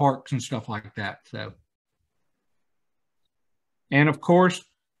pockets in parks and stuff like that. So, and of course,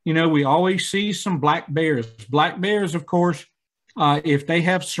 we always see some black bears. Black bears, of course, if they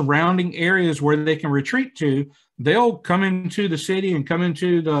have surrounding areas where they can retreat to, they'll come into the city and come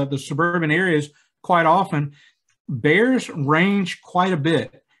into the suburban areas quite often. Bears range quite a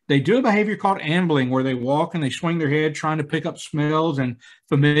bit. They do a behavior called ambling, where they walk and they swing their head trying to pick up smells and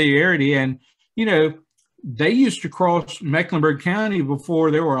familiarity. And, they used to cross Mecklenburg County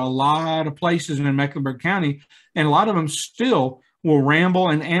before there were a lot of places in Mecklenburg County, and a lot of them still will ramble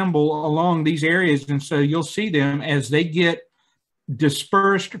and amble along these areas. And so you'll see them as they get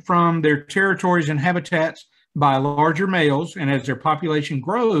dispersed from their territories and habitats by larger males, and as their population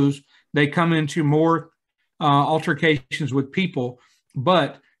grows, they come into more altercations with people.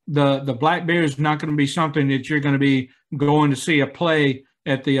 But the black bear is not going to be something that you're going to be going to see a play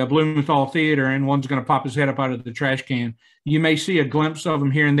at the Blumenthal Theater and one's going to pop his head up out of the trash can. You may see a glimpse of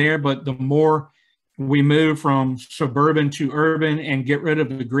them here and there, but the more we move from suburban to urban and get rid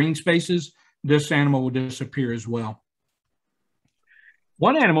of the green spaces, this animal will disappear as well.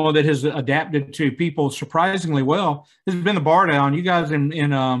 One animal that has adapted to people surprisingly well has been the barred owl. And you guys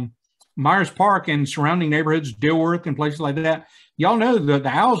in Myers Park and surrounding neighborhoods, Dilworth and places like that, y'all know that the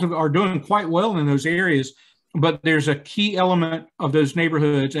owls are doing quite well in those areas. But there's a key element of those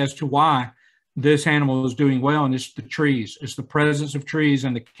neighborhoods as to why this animal is doing well, and it's the trees. It's the presence of trees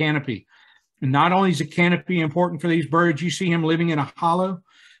and the canopy. And not only is the canopy important for these birds, you see him living in a hollow.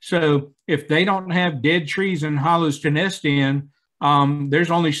 So if they don't have dead trees and hollows to nest in,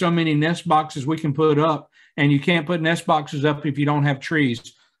 there's only so many nest boxes we can put up, and you can't put nest boxes up if you don't have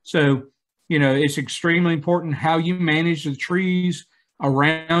trees. So, you know, it's extremely important how you manage the trees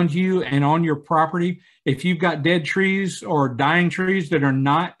around you and on your property. If you've got dead trees or dying trees that are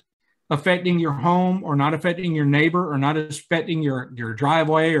not affecting your home or not affecting your neighbor or not affecting your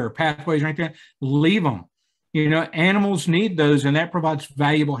driveway or pathways or anything, leave them. You know, animals need those, and that provides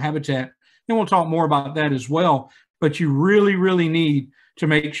valuable habitat. And we'll talk more about that as well. But you really, really need to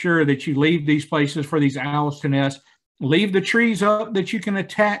make sure that you leave these places for these owls to nest. Leave the trees up that you can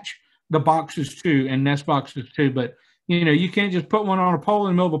attach the boxes to and nest boxes to. But, you know, you can't just put one on a pole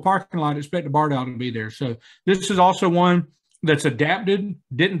in the middle of a parking lot and expect a barred owl to be there. So this is also one that's adapted.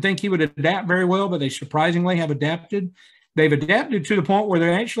 Didn't think he would adapt very well, but they surprisingly have adapted. They've adapted to the point where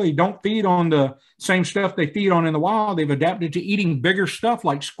they actually don't feed on the same stuff they feed on in the wild. They've adapted to eating bigger stuff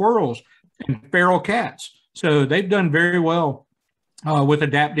like squirrels and feral cats. So they've done very well with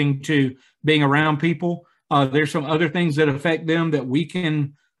adapting to being around people. There's some other things that affect them that we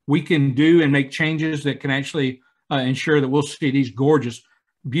can do and make changes that can actually ensure that we'll see these gorgeous,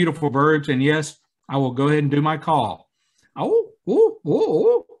 beautiful birds. And yes, I will go ahead and do my call. Oh, oh,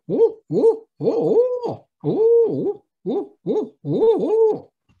 oh, oh, oh, oh, oh, oh, oh,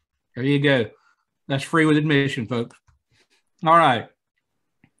 oh. There you go. That's free with admission, folks. All right.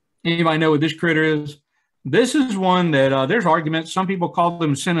 Anybody know what this critter is? This is one that there's arguments. Some people call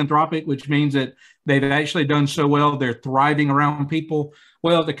them synanthropic, which means that they've actually done so well, they're thriving around people.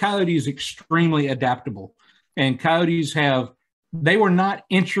 Well, the coyote is extremely adaptable. And coyotes they were not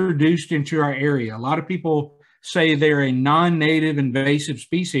introduced into our area. A lot of people say they're a non-native invasive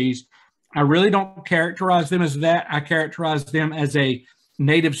species. I really don't characterize them as that. I characterize them as a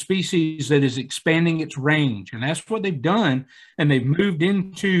native species that is expanding its range. And that's what they've done. And they've moved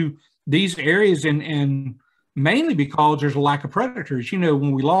into these areas and mainly because there's a lack of predators. You know,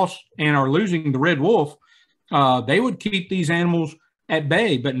 when we lost and are losing the red wolf, they would keep these animals at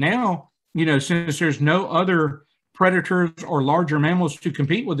bay. But now, you know, since there's no other predators or larger mammals to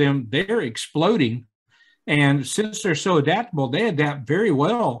compete with them, they're exploding. And since they're so adaptable, they adapt very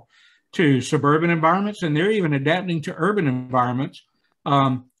well to suburban environments, and they're even adapting to urban environments.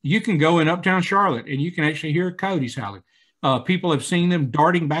 You can go in uptown Charlotte and you can actually hear coyotes howling. People have seen them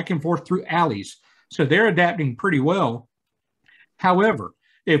darting back and forth through alleys. So they're adapting pretty well. However,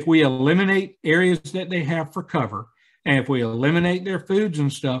 if we eliminate areas that they have for cover, and if we eliminate their foods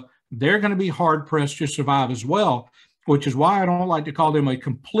and stuff, they're going to be hard pressed to survive as well, which is why I don't like to call them a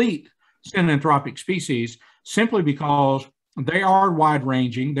complete synanthropic species, simply because they are wide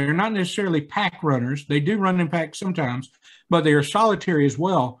ranging. They're not necessarily pack runners. They do run in packs sometimes, but they are solitary as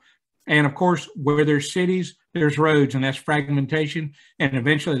well. And of course, where there's cities, there's roads, and that's fragmentation. And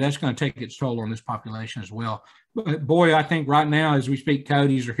eventually that's going to take its toll on this population as well. But boy, I think right now, as we speak,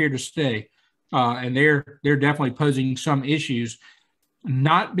 coyotes are here to stay. And they're definitely posing some issues,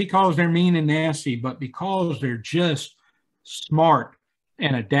 not because they're mean and nasty, but because they're just smart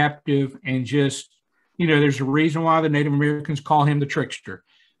and adaptive and just, you know, there's a reason why the Native Americans call him the trickster.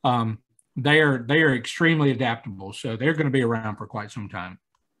 They are extremely adaptable. So they're going to be around for quite some time.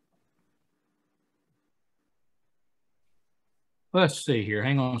 Let's see here.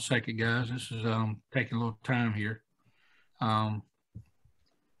 Hang on a second, guys. This is taking a little time here. See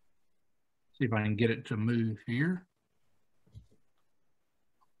if I can get it to move here.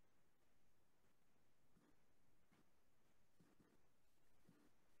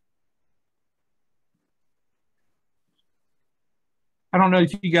 I don't know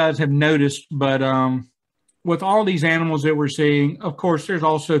if you guys have noticed, but with all these animals that we're seeing, of course, there's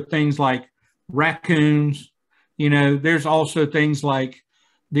also things like raccoons. You know, there's also things like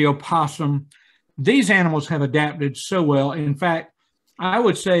the opossum. These animals have adapted so well. In fact, I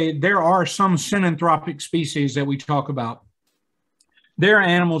would say there are some synanthropic species that we talk about. There are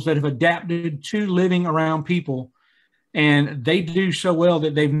animals that have adapted to living around people, and they do so well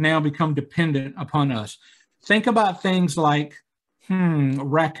that they've now become dependent upon us. Think about things like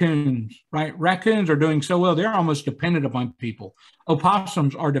raccoons, right? Raccoons are doing so well, they're almost dependent upon people.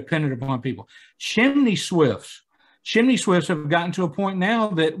 Opossums are dependent upon people. Chimney swifts have gotten to a point now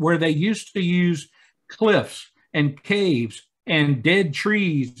that where they used to use cliffs and caves and dead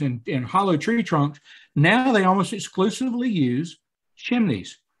trees and hollow tree trunks. Now they almost exclusively use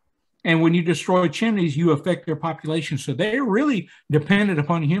chimneys. And when you destroy chimneys, you affect their population. So they're really dependent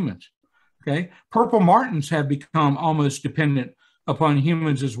upon humans. Okay. Purple martins have become almost dependent upon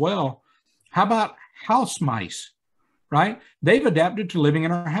humans as well. How about house mice, right? They've adapted to living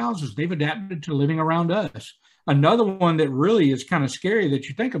in our houses. They've adapted to living around us. Another one that really is kind of scary that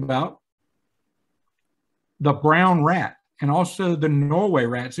you think about, the brown rat and also the Norway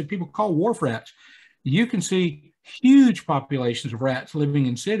rats that people call wharf rats. You can see huge populations of rats living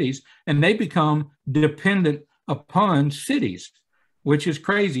in cities, and they become dependent upon cities, which is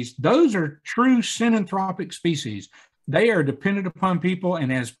crazy. Those are true synanthropic species. They are dependent upon people,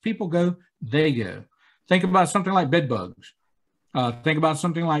 and as people go, they go. Think about something like bed bugs. Think about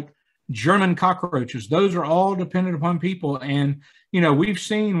something like German cockroaches. Those are all dependent upon people. And, you know, we've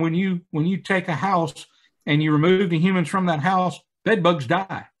seen when you take a house and you remove the humans from that house, bed bugs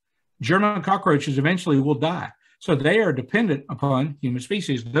die. German cockroaches eventually will die. So they are dependent upon human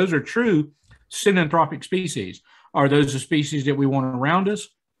species. Those are true synanthropic species. Are those the species that we want around us?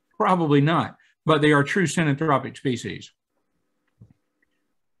 Probably not, but they are true synanthropic species.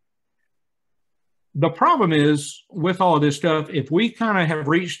 The problem is with all of this stuff, if we kind of have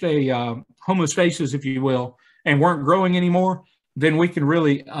reached a homeostasis, if you will, and weren't growing anymore, then we can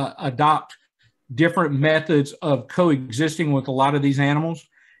really adopt different methods of coexisting with a lot of these animals.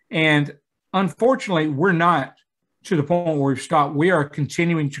 And unfortunately, we're not to the point where we've stopped. We are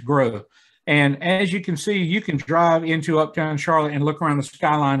continuing to grow. And as you can see, you can drive into uptown Charlotte and look around the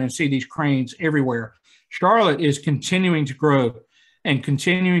skyline and see these cranes everywhere. Charlotte is continuing to grow and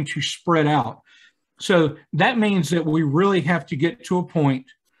continuing to spread out. So that means that we really have to get to a point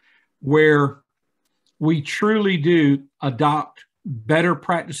where we truly do adopt better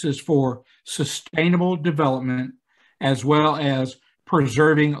practices for sustainable development, as well as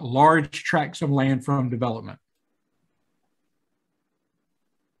preserving large tracts of land from development.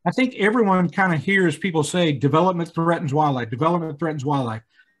 I think everyone kind of hears people say development threatens wildlife, development threatens wildlife.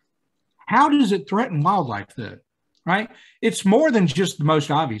 How does it threaten wildlife though, right? It's more than just the most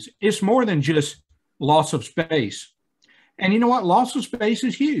obvious. It's more than just loss of space. And you know what? Loss of space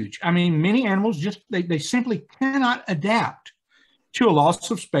is huge. I mean, many animals just, they simply cannot adapt to a loss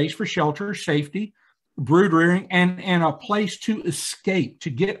of space for shelter, safety, brood rearing, and a place to escape,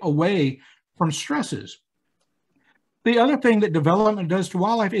 to get away from stresses. The other thing that development does to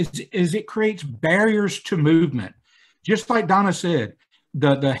wildlife is it creates barriers to movement. Just like Donna said,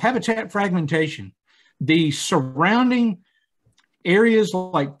 the habitat fragmentation, the surrounding areas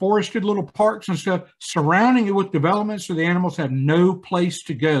like forested little parks and stuff, surrounding it with development so the animals have no place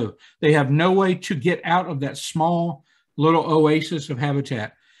to go. They have no way to get out of that small little oasis of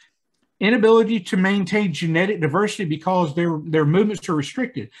habitat. Inability to maintain genetic diversity because their movements are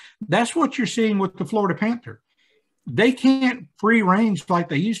restricted. That's what you're seeing with the Florida panther. They can't free range like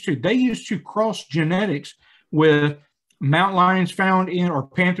they used to. They used to cross genetics with mountain lions found in, or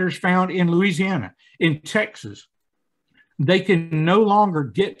panthers found in Louisiana, in Texas. They can no longer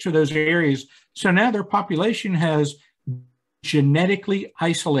get to those areas. So now their population has genetically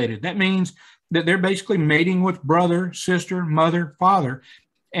isolated. That means that they're basically mating with brother, sister, mother, father,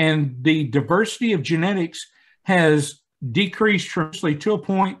 and the diversity of genetics has decreased tremendously to a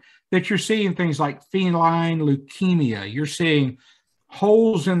point that you're seeing things like feline leukemia. You're seeing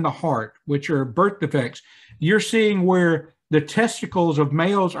holes in the heart, which are birth defects. You're seeing where the testicles of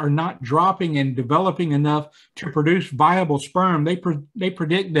males are not dropping and developing enough to produce viable sperm. They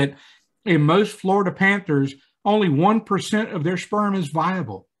predict that in most Florida panthers, only 1% of their sperm is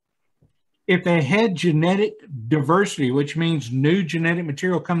viable. If they had genetic diversity, which means new genetic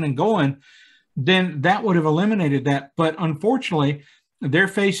material coming and going, then that would have eliminated that. But unfortunately, they're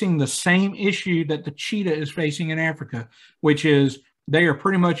facing the same issue that the cheetah is facing in Africa, which is they are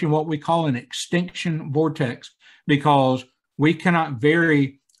pretty much in what we call an extinction vortex, because we cannot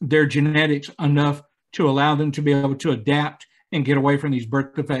vary their genetics enough to allow them to be able to adapt and get away from these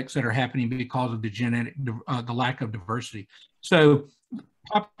birth defects that are happening because of the lack of diversity. So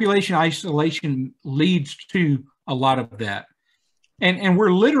population isolation leads to a lot of that. And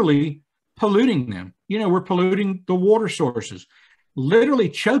we're literally polluting them. You know, we're polluting the water sources, literally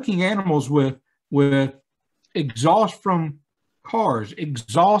choking animals with exhaust from cars,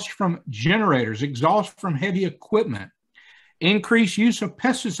 exhaust from generators, exhaust from heavy equipment, increased use of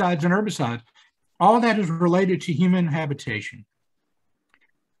pesticides and herbicides. All that is related to human habitation.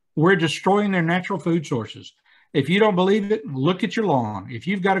 We're destroying their natural food sources. If you don't believe it, look at your lawn. If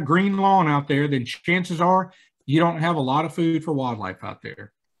you've got a green lawn out there, then chances are you don't have a lot of food for wildlife out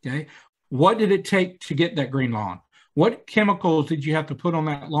there, okay? What did it take to get that green lawn? What chemicals did you have to put on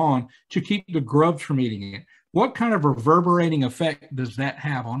that lawn to keep the grubs from eating it? What kind of reverberating effect does that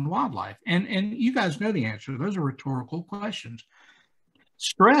have on wildlife? And you guys know the answer. Those are rhetorical questions.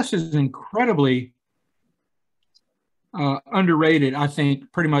 Stress is incredibly underrated, I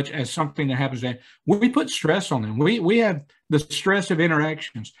think, pretty much as something that happens. That we put stress on them. We have the stress of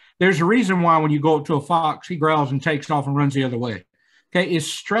interactions. There's a reason why when you go up to a fox, he growls and takes off and runs the other way. Okay, it's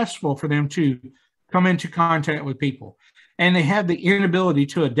stressful for them to come into contact with people. And they have the inability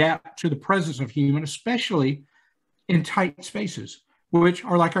to adapt to the presence of human, especially in tight spaces, which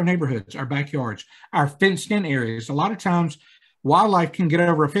are like our neighborhoods, our backyards, our fenced-in areas. A lot of times, wildlife can get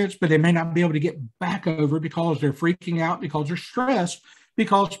over a fence, but they may not be able to get back over because they're freaking out, because they're stressed,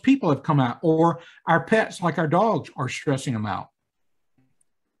 because people have come out, or our pets, like our dogs, are stressing them out.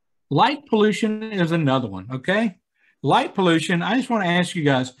 Light pollution is another one, okay? Light pollution, I just want to ask you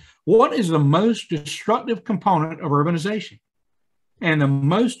guys, what is the most destructive component of urbanization? And the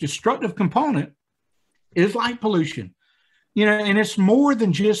most destructive component is light pollution. You know, and it's more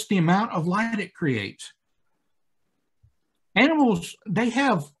than just the amount of light it creates. Animals, they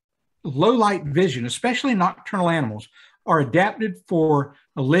have low light vision, especially nocturnal animals, are adapted for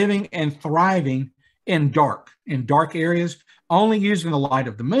living and thriving in dark areas, only using the light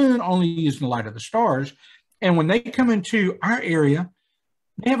of the moon, only using the light of the stars. And when they come into our area,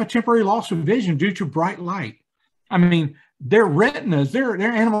 they have a temporary loss of vision due to bright light. I mean, their retinas, there are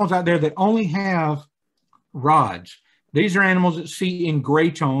animals out there that only have rods. These are animals that see in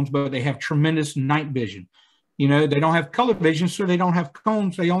gray tones, but they have tremendous night vision. You know, they don't have color vision, so they don't have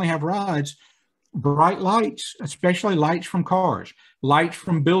cones. They only have rods. Bright lights, especially lights from cars, lights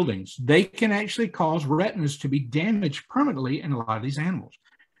from buildings, they can actually cause retinas to be damaged permanently in a lot of these animals.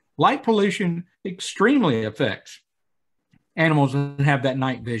 Light pollution extremely affects animals that have that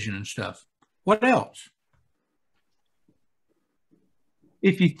night vision and stuff. What else?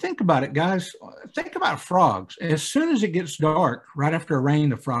 If you think about it, guys, think about frogs. As soon as it gets dark, right after a rain,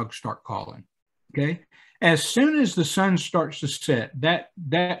 the frogs start calling, okay? As soon as the sun starts to set,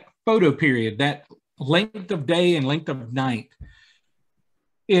 that photo period, that length of day and length of night,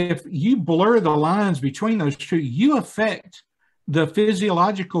 if you blur the lines between those two, you affect the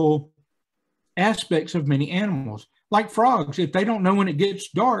physiological aspects of many animals. Like frogs, if they don't know when it gets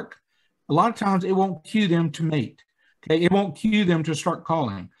dark, a lot of times it won't cue them to mate. Okay, it won't cue them to start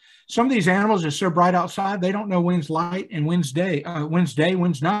calling. Some of these animals are so bright outside, they don't know when's light and when's day,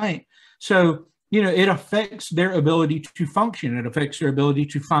 when's night. So, you know, it affects their ability to function. It affects their ability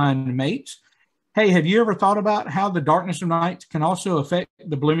to find mates. Hey, have you ever thought about how the darkness of night can also affect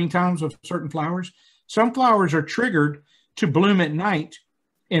the blooming times of certain flowers? Some flowers are triggered to bloom at night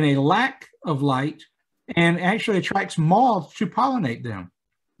in a lack of light and actually attracts moths to pollinate them,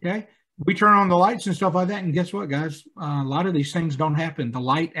 okay? We turn on the lights and stuff like that, and guess what, guys? A lot of these things don't happen. The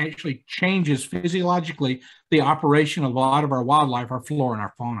light actually changes physiologically the operation of a lot of our wildlife, our flora and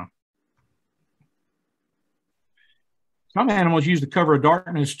our fauna. Some animals use the cover of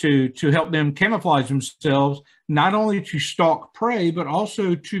darkness to help them camouflage themselves, not only to stalk prey, but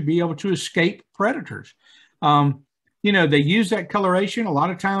also to be able to escape predators. You know, they use that coloration. A lot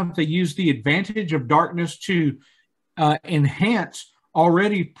of times they use the advantage of darkness to enhance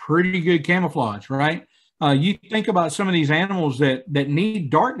already pretty good camouflage, right? You think about some of these animals that need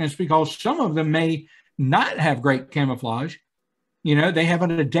darkness because some of them may not have great camouflage. You know, they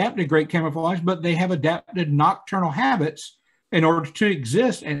haven't adapted great camouflage, but they have adapted nocturnal habits in order to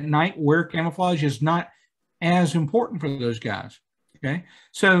exist at night where camouflage is not as important for those guys, okay?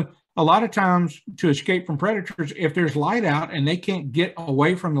 So a lot of times to escape from predators, if there's light out and they can't get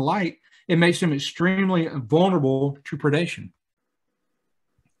away from the light, it makes them extremely vulnerable to predation.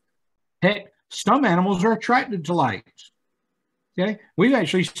 Heck, some animals are attracted to lights. Okay, we've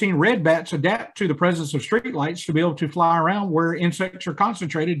actually seen red bats adapt to the presence of street lights to be able to fly around where insects are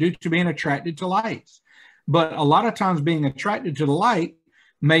concentrated due to being attracted to lights. But a lot of times being attracted to the light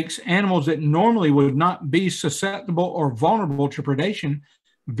makes animals that normally would not be susceptible or vulnerable to predation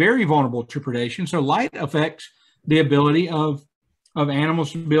very vulnerable to predation. So light affects the ability of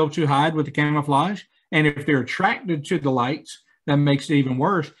animals to be able to hide with the camouflage. And if they're attracted to the lights, that makes it even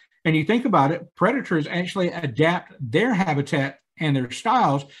worse. And you think about it, predators actually adapt their habitat and their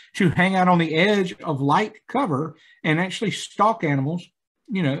styles to hang out on the edge of light cover and actually stalk animals,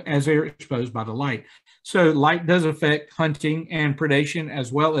 you know, as they're exposed by the light. So light does affect hunting and predation,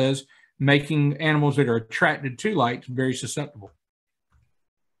 as well as making animals that are attracted to light very susceptible.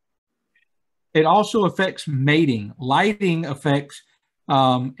 It also affects mating. Lighting affects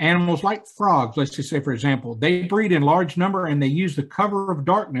animals like frogs. Let's just say, for example, they breed in large number and they use the cover of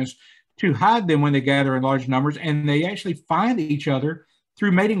darkness to hide them when they gather in large numbers, and they actually find each other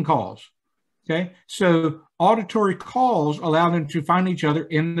through mating calls. Okay, so auditory calls allow them to find each other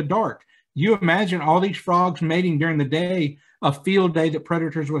in the dark. You imagine all these frogs mating during the day, a field day that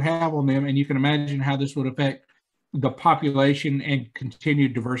predators would have on them, and you can imagine how this would affect the population and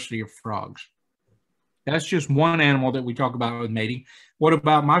continued diversity of frogs. That's just one animal that we talk about with mating. What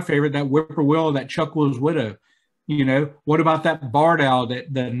about my favorite, that whippoorwill, that Chuckwill's widow? You know, what about that barred owl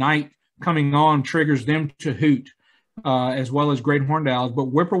that the night coming on triggers them to hoot, as well as great horned owls?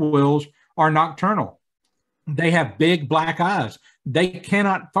 But whippoorwills are nocturnal. They have big black eyes. They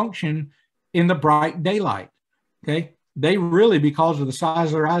cannot function in the bright daylight. Okay, they really, because of the size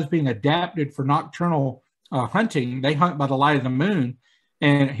of their eyes being adapted for nocturnal hunting, they hunt by the light of the moon.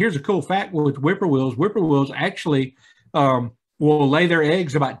 And here's a cool fact with whippoorwills. Whippoorwills actually will lay their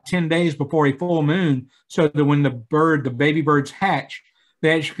eggs about 10 days before a full moon, so that when the baby birds hatch,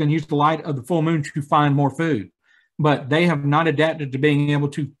 they actually can use the light of the full moon to find more food. But they have not adapted to being able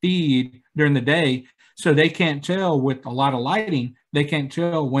to feed during the day, so they can't tell with a lot of lighting. They can't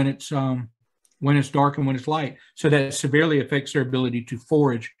tell when it's dark and when it's light. So that severely affects their ability to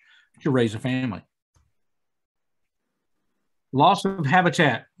forage to raise a family. Loss of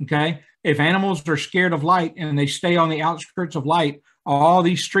habitat, okay? If animals are scared of light and they stay on the outskirts of light, all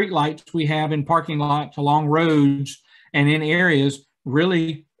these street lights we have in parking lots, along roads, and in areas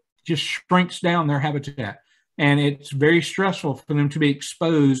really just shrinks down their habitat. And it's very stressful for them to be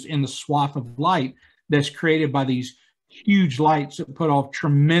exposed in the swath of light that's created by these huge lights that put off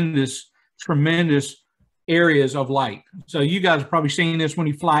tremendous areas of light. So you guys have probably seen this when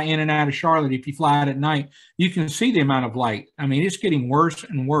you fly in and out of Charlotte. If you fly out at night, you can see the amount of light. I mean, it's getting worse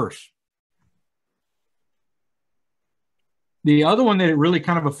and worse. The other one that it really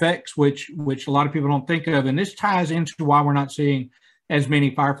kind of affects, which a lot of people don't think of, and this ties into why we're not seeing as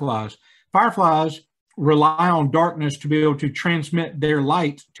many fireflies. Fireflies rely on darkness to be able to transmit their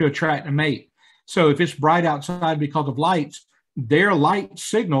light to attract a mate. So if it's bright outside because of lights, their light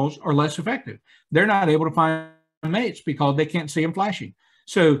signals are less effective. They're not able to find mates because they can't see them flashing.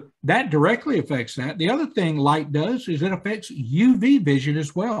 So that directly affects that. The other thing light does is it affects UV vision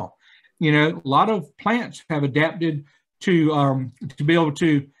as well. You know, a lot of plants have adapted to be able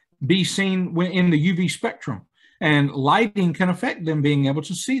to be seen in the UV spectrum, and lighting can affect them being able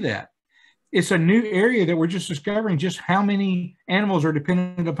to see that. It's a new area that we're just discovering just how many animals are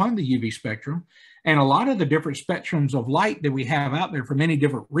dependent upon the UV spectrum. And a lot of the different spectrums of light that we have out there for many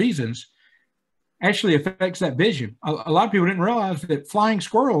different reasons actually affects that vision. A lot of people didn't realize that flying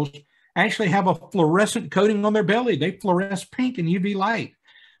squirrels actually have a fluorescent coating on their belly. They fluoresce pink in UV light.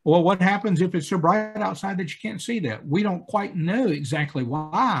 Well, what happens if it's so bright outside that you can't see that? We don't quite know exactly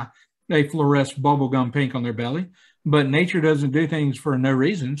why they fluoresce bubblegum pink on their belly, but nature doesn't do things for no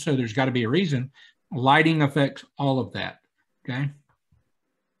reason, so there's got to be a reason. Lighting affects all of that, okay?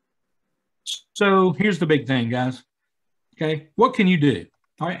 So here's the big thing, guys, okay? What can you do?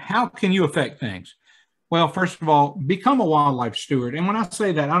 All right, how can you affect things? Well, first of all, become a wildlife steward. And when I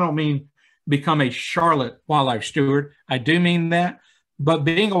say that, I don't mean become a Charlotte wildlife steward. I do mean that. But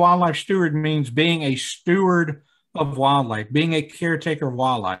being a wildlife steward means being a steward of wildlife, being a caretaker of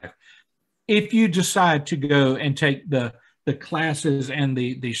wildlife. If you decide to go and take the classes and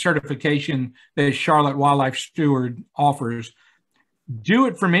the certification that Charlotte Wildlife Steward offers, do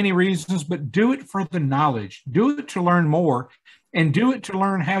it for many reasons, but do it for the knowledge. Do it to learn more, and do it to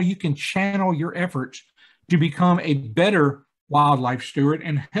learn how you can channel your efforts to become a better wildlife steward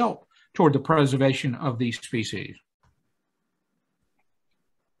and help toward the preservation of these species.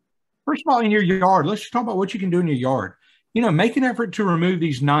 First of all, in your yard, let's talk about what you can do in your yard. You know, make an effort to remove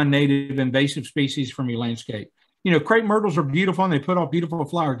these non-native invasive species from your landscape. You know, crepe myrtles are beautiful and they put off beautiful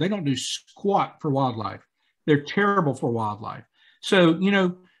flowers. They don't do squat for wildlife. They're terrible for wildlife. So, you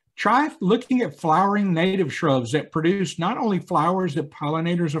know, try looking at flowering native shrubs that produce not only flowers that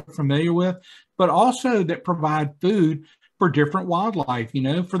pollinators are familiar with, but also that provide food for different wildlife, you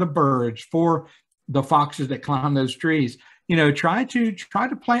know, for the birds, for the foxes that climb those trees. You know, try to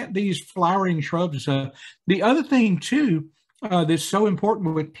plant these flowering shrubs. The other thing too that's so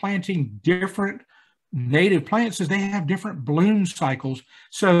important with planting different native plants is they have different bloom cycles.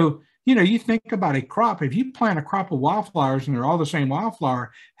 So, you know, you think about a crop. If you plant a crop of wildflowers and they're all the same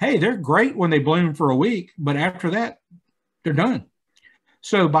wildflower, hey, they're great when they bloom for a week, but after that, they're done.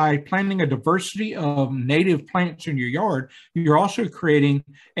 So by planting a diversity of native plants in your yard, you're also creating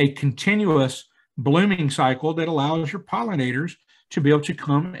a continuous blooming cycle that allows your pollinators to be able to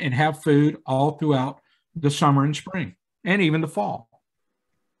come and have food all throughout the summer and spring and even the fall.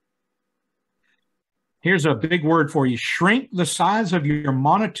 Here's a big word for you. Shrink the size of your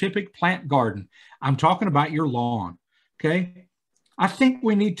monotypic plant garden. I'm talking about your lawn, okay? I think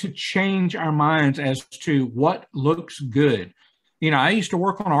we need to change our minds as to what looks good. You know, I used to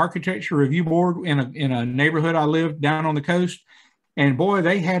work on an architecture review board in a neighborhood I lived down on the coast. And boy,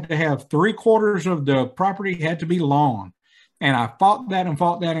 they had to have 3/4 of the property had to be lawn. And I fought that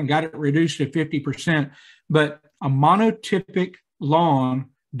and got it reduced to 50%. But a monotypic lawn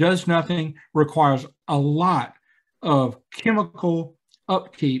does nothing, requires a lot of chemical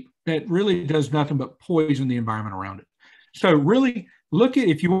upkeep that really does nothing but poison the environment around it. So really look at,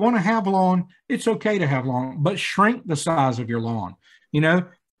 if you want to have lawn, it's okay to have lawn, but shrink the size of your lawn. You know,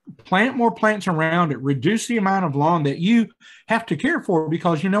 plant more plants around it, reduce the amount of lawn that you have to care for,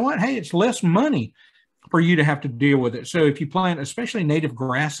 because you know what? Hey, it's less money for you to have to deal with it. So if you plant, especially native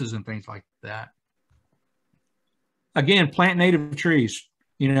grasses and things like that. Again, plant native trees,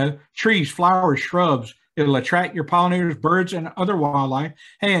 you know, trees, flowers, shrubs. It'll attract your pollinators, birds, and other wildlife.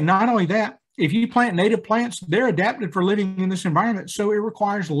 Hey, and not only that, if you plant native plants, they're adapted for living in this environment. So it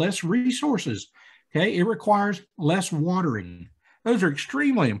requires less resources. Okay. It requires less watering. Those are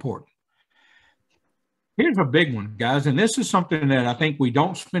extremely important. Here's a big one, guys. And this is something that I think we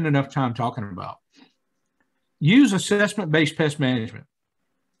don't spend enough time talking about. Use assessment-based pest management.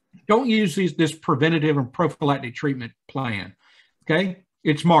 Don't use this preventative and prophylactic treatment plan. Okay.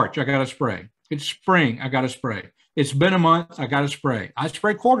 It's March. I got to spray. It's spring. I got to spray. It's been a month. I got to spray. I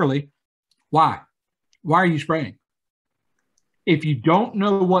spray quarterly. Why? Why are you spraying? If you don't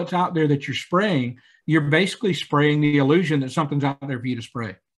know what's out there that you're spraying, you're basically spraying the illusion that something's out there for you to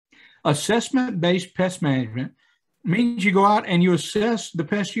spray. Assessment-based pest management means you go out and you assess the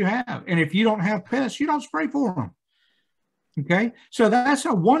pests you have. And if you don't have pests, you don't spray for them. Okay? So that's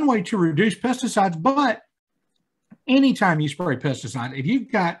one way to reduce pesticides. But anytime you spray pesticide, if you've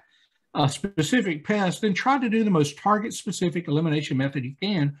got a specific pest, then try to do the most target-specific elimination method you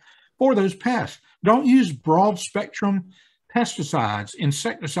can for those pests. Don't use broad spectrum pesticides,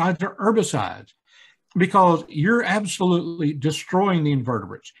 insecticides, or herbicides, because you're absolutely destroying the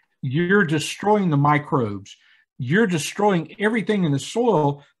invertebrates. You're destroying the microbes. You're destroying everything in the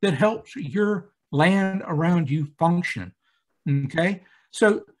soil that helps your land around you function. Okay?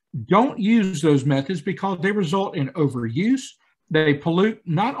 So don't use those methods because they result in overuse. They pollute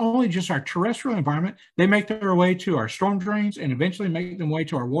not only just our terrestrial environment, they make their way to our storm drains and eventually make their way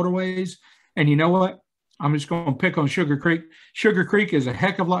to our waterways. And you know what? I'm just going to pick on Sugar Creek. Sugar Creek is a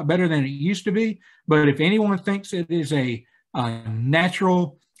heck of a lot better than it used to be. But if anyone thinks it is a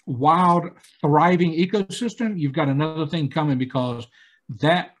natural, wild, thriving ecosystem, you've got another thing coming, because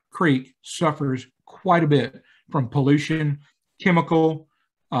that creek suffers quite a bit from pollution, chemical,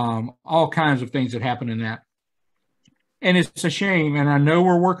 all kinds of things that happen in that. And it's a shame. And I know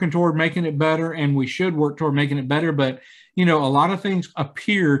we're working toward making it better, and we should work toward making it better. But, you know, a lot of things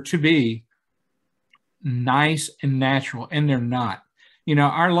appear to be nice and natural, and they're not. You know,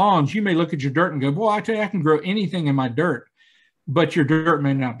 our lawns, you may look at your dirt and go, boy, I tell you, I can grow anything in my dirt, but your dirt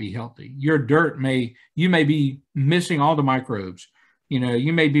may not be healthy. Your dirt you may be missing all the microbes. You know,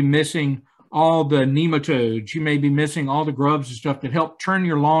 you may be missing all the nematodes. You may be missing all the grubs and stuff that help turn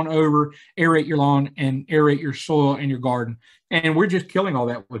your lawn over, aerate your lawn, and aerate your soil and your garden. And we're just killing all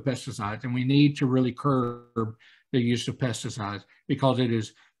that with pesticides. And we need to really curb the use of pesticides, because it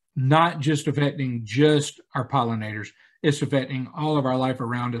is not just affecting just our pollinators. It's affecting all of our life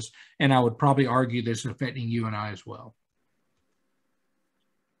around us. And I would probably argue this is affecting you and I as well.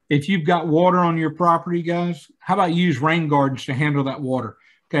 If you've got water on your property, guys, how about use rain gardens to handle that water?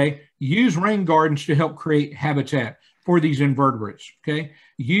 Okay. Use rain gardens to help create habitat for these invertebrates. Okay.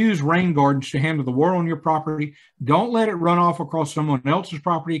 Use rain gardens to handle the water on your property. Don't let it run off across someone else's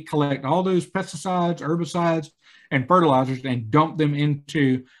property. Collect all those pesticides, herbicides, and fertilizers and dump them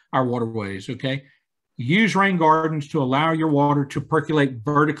into our waterways. Okay. Use rain gardens to allow your water to percolate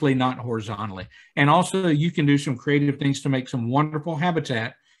vertically, not horizontally. And also you can do some creative things to make some wonderful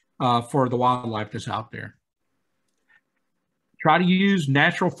habitat for the wildlife that's out there. Try to use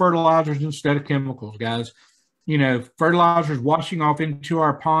natural fertilizers instead of chemicals, guys. You know, fertilizers washing off into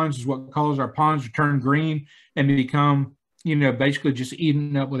our ponds is what causes our ponds to turn green and become, you know, basically just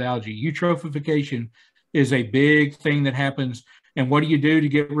eaten up with algae. Eutrophication is a big thing that happens. And what do you do to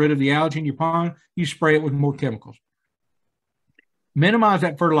get rid of the algae in your pond? You spray it with more chemicals. Minimize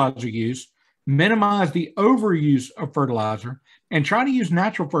that fertilizer use. Minimize the overuse of fertilizer, and try to use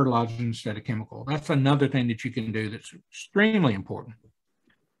natural fertilizer instead of chemical. That's another thing that you can do that's extremely important.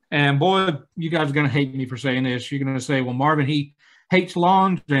 And boy, you guys are going to hate me for saying this. You're going to say, well, Marvin, he hates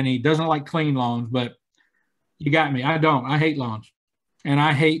lawns and he doesn't like clean lawns, but you got me. I don't. I hate lawns, and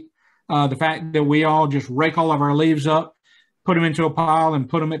I hate The fact that we all just rake all of our leaves up, put them into a pile and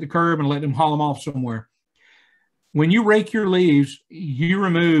put them at the curb and let them haul them off somewhere. When you rake your leaves, you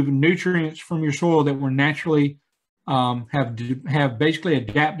remove nutrients from your soil that were naturally have basically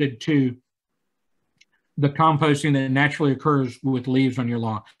adapted to the composting that naturally occurs with leaves on your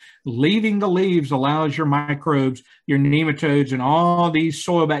lawn. Leaving the leaves allows your microbes, your nematodes, and all these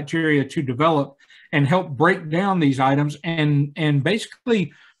soil bacteria to develop and help break down these items and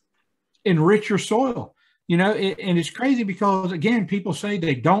basically enrich your soil. You know, and it's crazy because, again, people say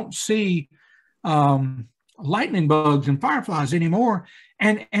they don't see lightning bugs and fireflies anymore.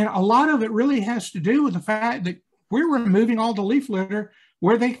 And a lot of it really has to do with the fact that we're removing all the leaf litter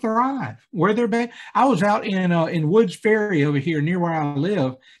where they thrive, where they're bad. I was out in Woods Ferry over here near where I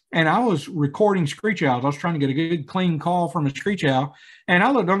live, and I was recording screech owls. I was trying to get a good clean call from a screech owl, and I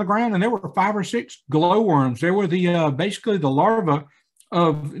looked on the ground and there were 5 or 6 glowworms. There were the basically the larvae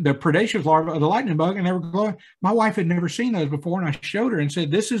of the predaceous larvae of the lightning bug, and they were glowing. My wife had never seen those before, and I showed her and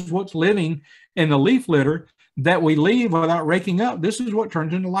said, this is what's living in the leaf litter that we leave without raking up. This is what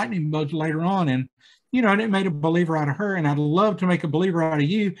turns into lightning bugs later on. And you know, and it made a believer out of her, and I'd love to make a believer out of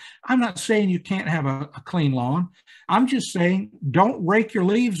you. I'm not saying you can't have a clean lawn. I'm just saying don't rake your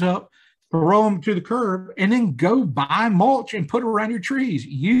leaves up, throw them to the curb, and then go buy mulch and put around your trees.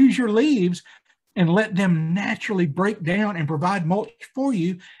 Use your leaves and let them naturally break down and provide mulch for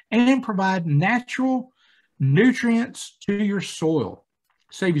you and provide natural nutrients to your soil.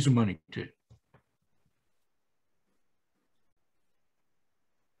 Save you some money too.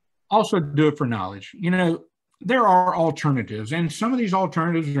 Also do it for knowledge. You know, there are alternatives, and some of these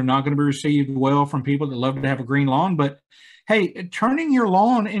alternatives are not going to be received well from people that love to have a green lawn, but hey, turning your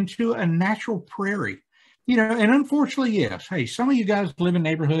lawn into a natural prairie, you know, and unfortunately, yes, hey, some of you guys live in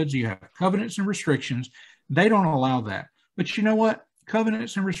neighborhoods, you have covenants and restrictions. They don't allow that. But you know what?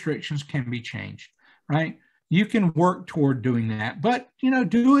 Covenants and restrictions can be changed, right? You can work toward doing that, but, you know,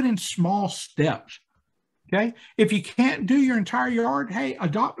 do it in small steps. Okay. If you can't do your entire yard, hey,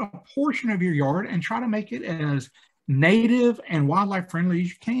 adopt a portion of your yard and try to make it as native and wildlife friendly as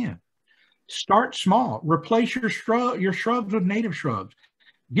you can. Start small. Replace your shrubs with native shrubs.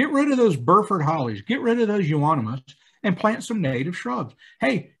 Get rid of those Burford hollies. Get rid of those euonymus and plant some native shrubs.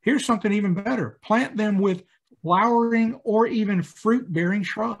 Hey, here's something even better. Plant them with flowering or even fruit-bearing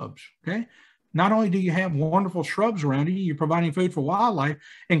shrubs. Okay. Not only do you have wonderful shrubs around you, you're providing food for wildlife,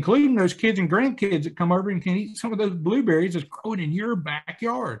 including those kids and grandkids that come over and can eat some of those blueberries that's growing in your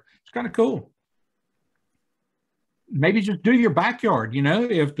backyard. It's kind of cool. Maybe just do your backyard. You know,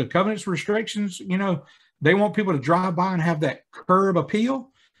 if the covenants restrictions, you know, they want people to drive by and have that curb appeal,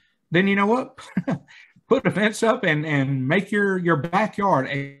 then you know what? Put a fence up and make your backyard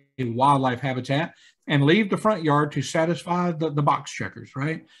a wildlife habitat and leave the front yard to satisfy the box checkers,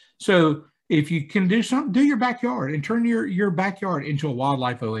 right? So if you can do something, do your backyard and turn your backyard into a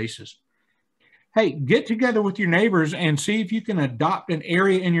wildlife oasis. Hey, get together with your neighbors and see if you can adopt an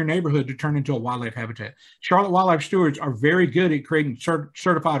area in your neighborhood to turn into a wildlife habitat. Charlotte Wildlife Stewards are very good at creating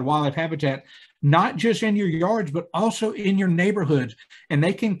certified wildlife habitat, not just in your yards, but also in your neighborhoods. And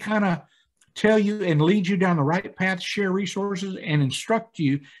they can kind of tell you and lead you down the right path, share resources, and instruct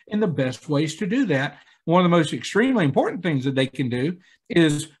you in the best ways to do that. One of the most extremely important things that they can do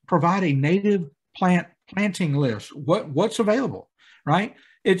is provide a native planting list. What's available, right?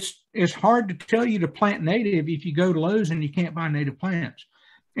 It's hard to tell you to plant native if you go to Lowe's and you can't buy native plants.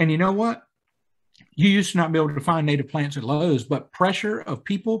 And you know what? You used to not be able to find native plants at Lowe's, but pressure of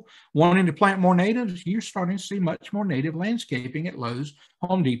people wanting to plant more natives, you're starting to see much more native landscaping at Lowe's,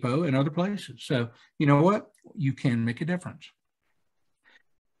 Home Depot, and other places. So you know what? You can make a difference.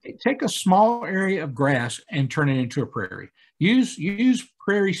 Take a small area of grass and turn it into a prairie. Use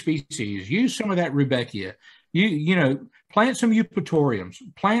prairie species. Use some of that rudbeckia. You know, plant some eupatoriums.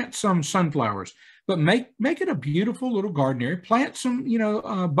 Plant some sunflowers. But make it a beautiful little garden area. Plant some, you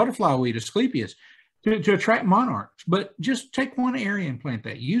know, butterfly weed, Asclepias, to attract monarchs. But just take one area and plant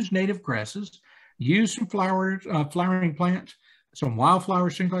that. Use native grasses. Use some flowers, flowering plants, some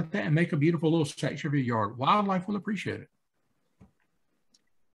wildflowers, things like that, and make a beautiful little section of your yard. Wildlife will appreciate it.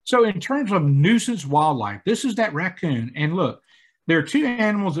 So in terms of nuisance wildlife, this is that raccoon. And look, there are two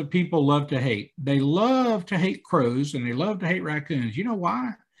animals that people love to hate. They love to hate crows and they love to hate raccoons. You know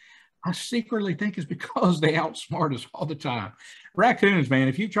why? I secretly think it's because they outsmart us all the time. Raccoons, man,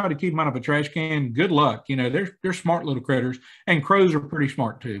 if you try to keep them out of a trash can, good luck. You know, they're smart little critters, and crows are pretty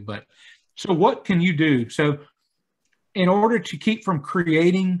smart too. But so what can you do? So in order to keep from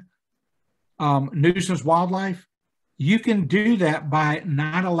creating nuisance wildlife, you can do that by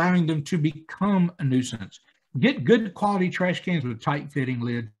not allowing them to become a nuisance. Get good quality trash cans with tight fitting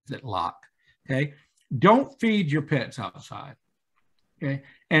lids that lock. Okay. Don't feed your pets outside. Okay.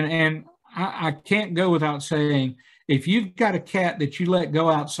 And I can't go without saying, if you've got a cat that you let go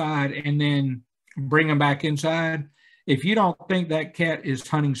outside and then bring them back inside, if you don't think that cat is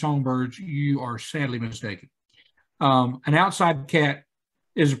hunting songbirds, you are sadly mistaken. An outside cat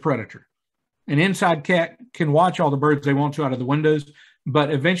is a predator. An inside cat can watch all the birds they want to out of the windows,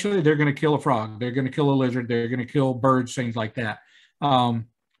 but eventually they're going to kill a frog. They're going to kill a lizard. They're going to kill birds, things like that.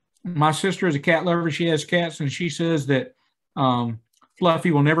 My sister is a cat lover. She has cats, and she says that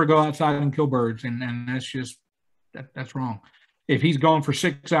Fluffy will never go outside and kill birds, and that's just that's wrong. If he's gone for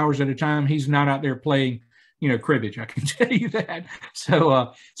 6 hours at a time, he's not out there playing, cribbage. I can tell you that.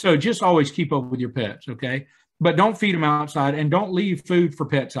 So just always keep up with your pets, okay? But don't feed them outside, and don't leave food for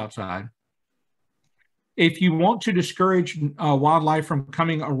pets outside. If you want to discourage wildlife from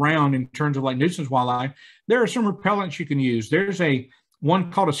coming around in terms of like nuisance wildlife, there are some repellents you can use. There's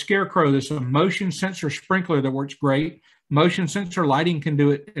one called a Scarecrow. There's a motion sensor sprinkler that works great. Motion sensor lighting can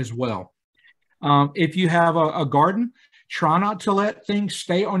do it as well. If you have a garden, try not to let things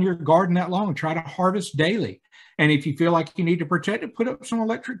stay on your garden that long. Try to harvest daily. And if you feel like you need to protect it, put up some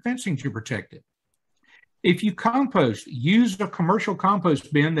electric fencing to protect it. If you compost, use a commercial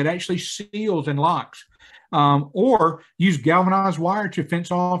compost bin that actually seals and locks, or use galvanized wire to fence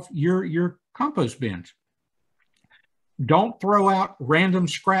off your compost bins. Don't throw out random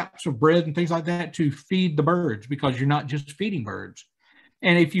scraps of bread and things like that to feed the birds, because you're not just feeding birds.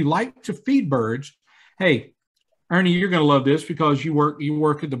 And if you like to feed birds, hey, Ernie, you're going to love this because you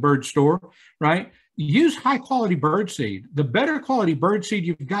work at the bird store, right? Use high quality bird seed. The better quality bird seed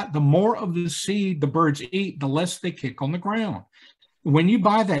you've got, the more of the seed the birds eat, the less they kick on the ground. When you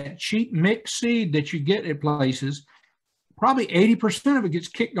buy that cheap mixed seed that you get at places, probably 80% of it gets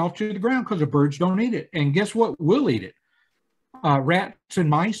kicked off to the ground because the birds don't eat it. And guess what? We'll eat it. Rats and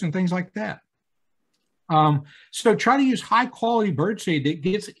mice and things like that. So try to use high quality bird seed that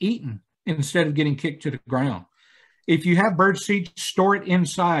gets eaten instead of getting kicked to the ground. If you have bird seed, store it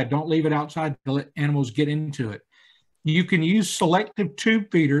inside. Don't leave it outside to let animals get into it. You can use selective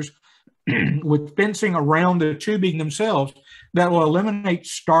tube feeders with fencing around the tubing themselves that will eliminate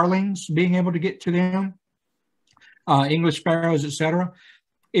starlings being able to get to them, English sparrows, etc.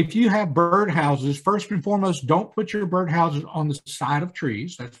 If you have bird houses, first and foremost, don't put your bird houses on the side of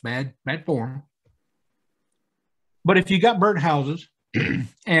trees. That's bad form. But if you got bird houses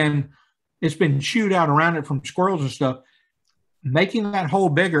and it's been chewed out around it from squirrels and stuff, making that hole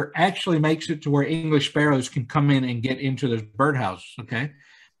bigger actually makes it to where English sparrows can come in and get into those birdhouses, okay?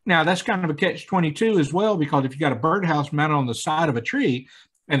 Now, that's kind of a catch-22 as well, because if you got a birdhouse mounted on the side of a tree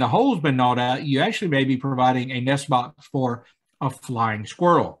and the hole's been gnawed out, you actually may be providing a nest box for a flying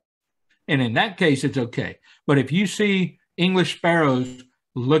squirrel. And in that case, it's okay. But if you see English sparrows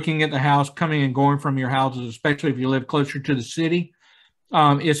looking at the house, coming and going from your houses, especially if you live closer to the city,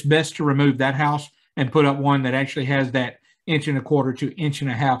 it's best to remove that house and put up one that actually has that 1.25 to 1.5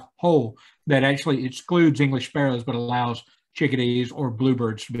 inch hole that actually excludes English sparrows but allows chickadees or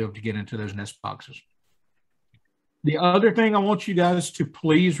bluebirds to be able to get into those nest boxes. The other thing I want you guys to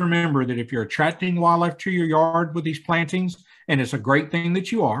please remember, that if you're attracting wildlife to your yard with these plantings, and it's a great thing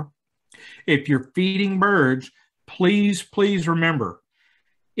that you are, if you're feeding birds, please remember,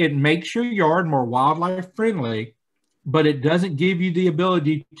 it makes your yard more wildlife friendly, but it doesn't give you the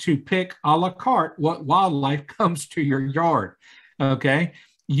ability to pick a la carte what wildlife comes to your yard, okay?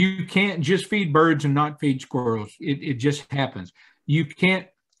 You can't just feed birds and not feed squirrels. It just happens. You can't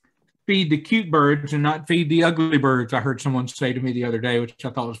feed the cute birds and not feed the ugly birds. I heard someone say to me the other day, which I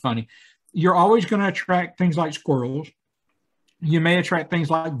thought was funny. You're always going to attract things like squirrels. You may attract things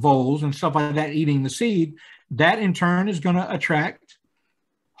like voles and stuff like that eating the seed. That in turn is going to attract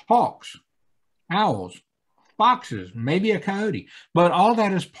hawks, owls, foxes, maybe a coyote. But all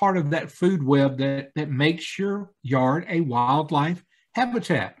that is part of that food web that makes your yard a wildlife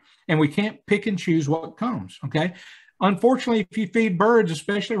habitat. And we can't pick and choose what comes, okay? Unfortunately, if you feed birds,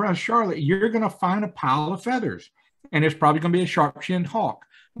 especially around Charlotte, you're going to find a pile of feathers. And it's probably going to be a sharp-shinned hawk.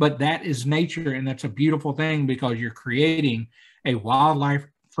 But that is nature, and that's a beautiful thing, because you're creating a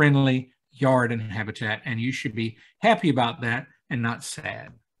wildlife-friendly yard and habitat, and you should be happy about that and not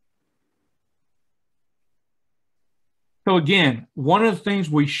sad. So again, one of the things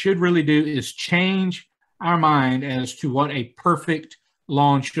we should really do is change our mind as to what a perfect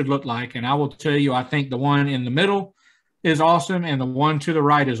lawn should look like. And I will tell you, I think the one in the middle is awesome, and the one to the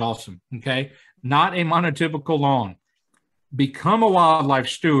right is awesome, okay? Not a monotypical lawn. Become a wildlife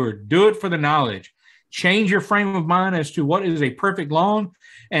steward. Do it for the knowledge. Change your frame of mind as to what is a perfect lawn.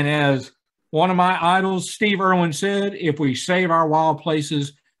 And as One of my idols, Steve Irwin, said, if we save our wild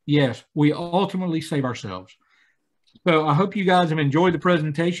places, yes, we ultimately save ourselves. So I hope you guys have enjoyed the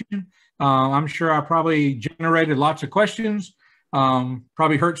presentation. I'm sure I probably generated lots of questions,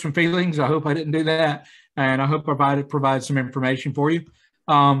 probably hurt some feelings. I hope I didn't do that. And I hope I provide some information for you.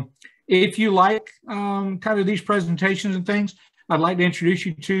 If you like kind of these presentations and things, I'd like to introduce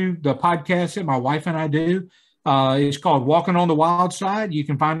you to the podcast that my wife and I do. It's called Walking on the Wild Side. You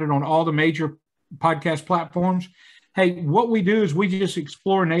can find it on all the major podcast platforms. Hey, what we do is we just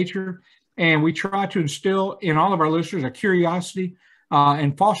explore nature, and we try to instill in all of our listeners a curiosity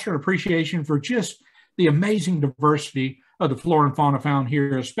and foster an appreciation for just the amazing diversity of the flora and fauna found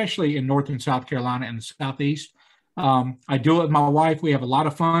here, especially in North and South Carolina and the Southeast. I do it with my wife. We have a lot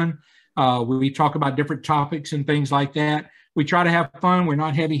of fun. We talk about different topics and things like that. We try to have fun. We're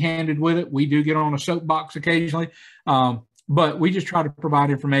not heavy-handed with it. We do get on a soapbox occasionally, but we just try to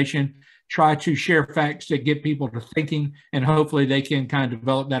provide information, try to share facts that get people to thinking, and hopefully they can kind of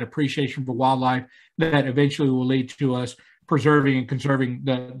develop that appreciation for wildlife that eventually will lead to us preserving and conserving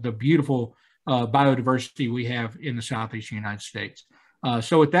the beautiful biodiversity we have in the Southeastern United States.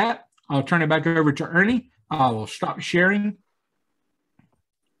 So with that, I'll turn it back over to Ernie. I will stop sharing.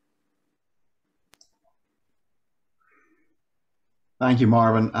 Thank you,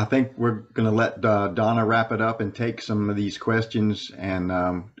 Marvin. I think we're going to let Donna wrap it up and take some of these questions,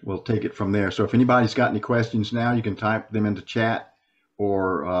 and we'll take it from there. So if anybody's got any questions now, you can type them into chat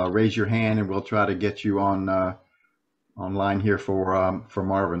or raise your hand, and we'll try to get you on online here for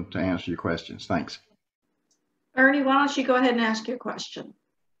Marvin to answer your questions. Thanks. Ernie, why don't you go ahead and ask your question?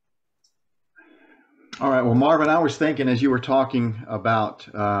 All right. Well, Marvin, I was thinking as you were talking about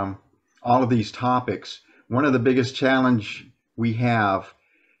all of these topics, one of the biggest challenge we have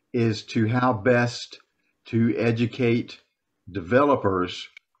is to how best to educate developers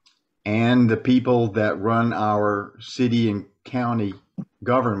and the people that run our city and county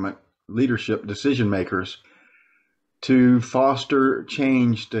government leadership decision makers to foster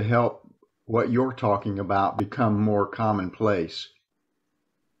change to help what you're talking about become more commonplace.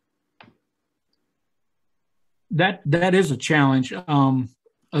 That is a challenge,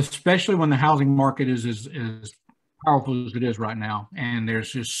 especially when the housing market is powerful as it is right now, and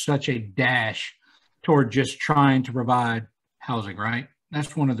there's just such a dash toward just trying to provide housing, right?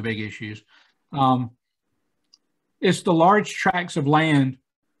 That's one of the big issues. It's the large tracts of land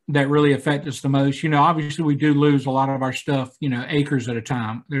that really affect us the most. You know, obviously we do lose a lot of our stuff, you know, acres at a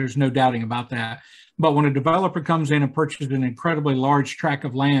time. There's no doubting about that. But when a developer comes in and purchases an incredibly large tract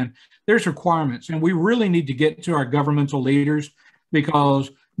of land, there's requirements, and we really need to get to our governmental leaders, because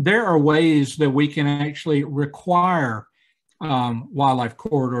there are ways that we can actually require wildlife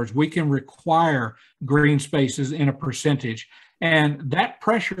corridors. We can require green spaces in a percentage. And that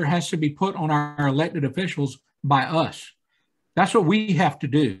pressure has to be put on our elected officials by us. That's what we have to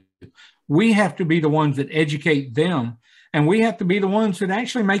do. We have to be the ones that educate them, and we have to be the ones that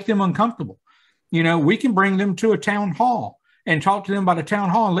actually make them uncomfortable. You know, we can bring them to a town hall and talk to them about a town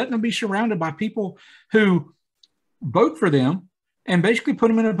hall and let them be surrounded by people who vote for them, and basically put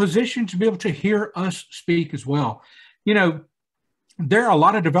them in a position to be able to hear us speak as well. You know, there are a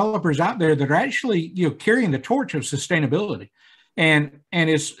lot of developers out there that are actually, you know, carrying the torch of sustainability. And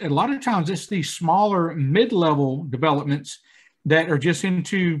it's a lot of times it's these smaller mid-level developments that are just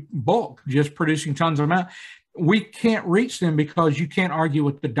into bulk, just producing tons of amount. We can't reach them because you can't argue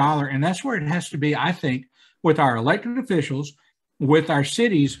with the dollar. And that's where it has to be, I think, with our elected officials, with our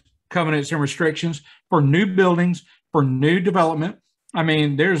cities' covenants and restrictions for new buildings, for new development. I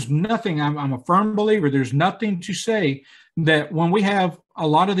mean, there's nothing, I'm a firm believer, there's nothing to say that when we have a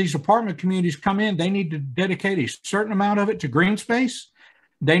lot of these apartment communities come in, they need to dedicate a certain amount of it to green space.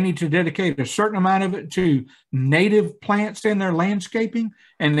 They need to dedicate a certain amount of it to native plants in their landscaping.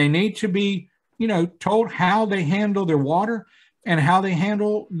 And they need to be, you know, told how they handle their water and how they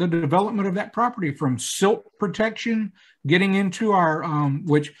handle the development of that property, from silt protection, getting into our,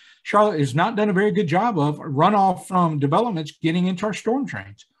 which Charlotte has not done a very good job of, runoff from developments getting into our storm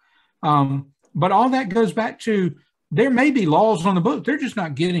drains. But all that goes back to, there may be laws on the book, they're just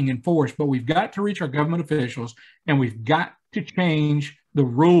not getting enforced, but we've got to reach our government officials, and we've got to change the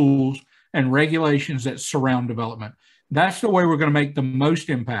rules and regulations that surround development. That's the way we're going to make the most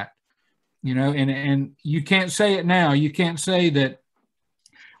impact. You know, and you can't say it now. You can't say that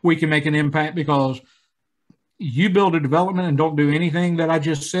we can make an impact because you build a development and don't do anything that I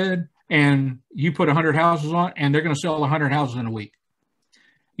just said, and you put 100 houses on it, and they're going to sell 100 houses in a week.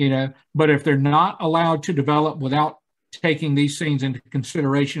 You know, but if they're not allowed to develop without taking these things into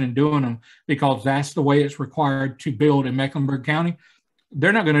consideration and doing them, because that's the way it's required to build in Mecklenburg County,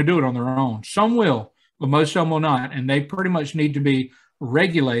 they're not going to do it on their own. Some will, but most of them will not. And they pretty much need to be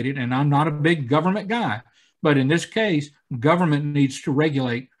regulated. And I'm not a big government guy, but in this case, government needs to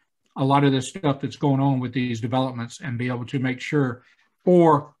regulate a lot of this stuff that's going on with these developments and be able to make sure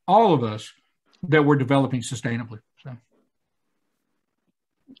for all of us that we're developing sustainably. So.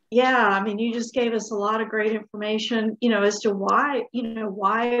 Yeah, I mean, you just gave us a lot of great information, you know, as to why, you know,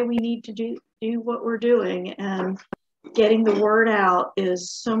 why we need to do what we're doing, and getting the word out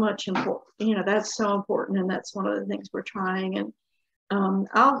is so much important. You know, that's so important, and that's one of the things we're trying. And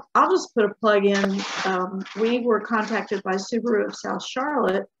I'll just put a plug in. We were contacted by Subaru of South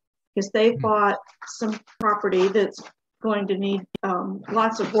Charlotte because they bought some property that's going to need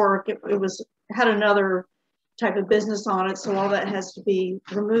lots of work. It had another type of business on it, so all that has to be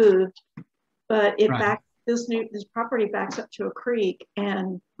removed. But it this property backs up to a creek,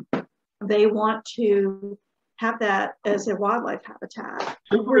 and they want to have that as a wildlife habitat.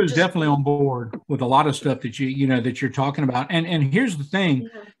 Subaru is definitely on board with a lot of stuff that that you're talking about. And here's the thing: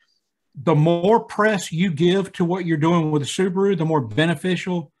 the more press you give to what you're doing with a Subaru, the more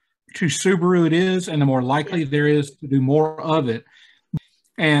beneficial to Subaru it is, and the more likely there is to do more of it.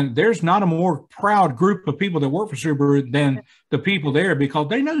 And there's not a more proud group of people that work for Subaru than the people there, because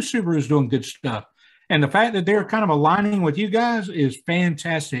they know Subaru is doing good stuff. And the fact that they're kind of aligning with you guys is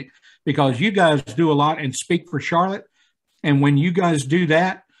fantastic, because you guys do a lot and speak for Charlotte. And when you guys do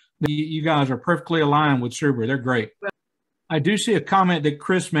that, you guys are perfectly aligned with Subaru. They're great. I do see a comment that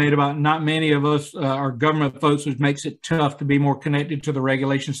Chris made about not many of us are government folks, which makes it tough to be more connected to the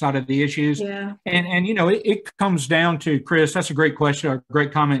regulation side of the issues. Yeah. And you know, it comes down to, Chris, that's a great question, a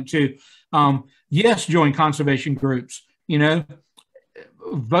great comment too. Yes, join conservation groups, you know,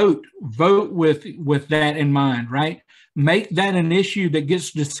 vote with that in mind, right? Make that an issue that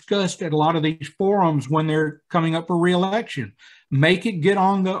gets discussed at a lot of these forums when they're coming up for re-election. Make it get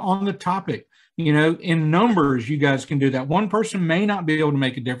on the topic. You know, in numbers, you guys can do that. One person may not be able to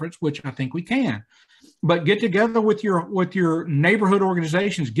make a difference, which I think we can, but get together with your neighborhood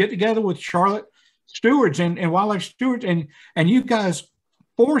organizations, get together with Charlotte stewards and wildlife stewards, and you guys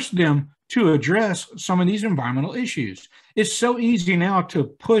force them to address some of these environmental issues. It's so easy now to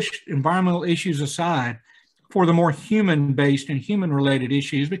push environmental issues aside for the more human-based and human-related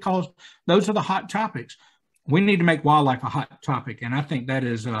issues, because those are the hot topics. We need to make wildlife a hot topic, and I think that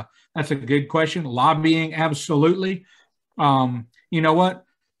is that's a good question. Lobbying, absolutely. You know what?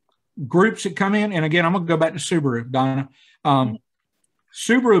 Groups that come in, and again, I'm going to go back to Subaru, Donna.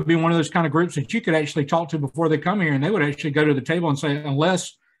 Subaru would be one of those kind of groups that you could actually talk to before they come here, and they would actually go to the table and say,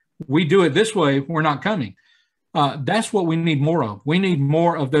 unless we do it this way, we're not coming. That's what we need more of. We need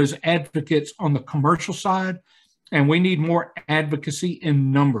more of those advocates on the commercial side, and we need more advocacy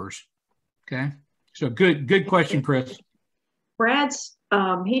in numbers. Okay. So good question, Chris. Brad's,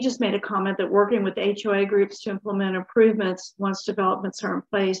 he just made a comment that working with HOA groups to implement improvements once developments are in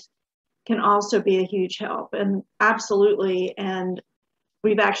place can also be a huge help. And absolutely. And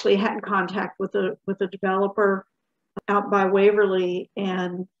we've actually had contact with a developer out by Waverly,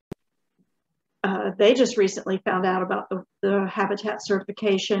 and they just recently found out about the habitat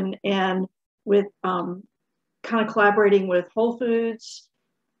certification, and with kind of collaborating with Whole Foods,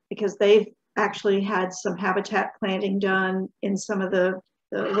 because they've actually had some habitat planting done in some of the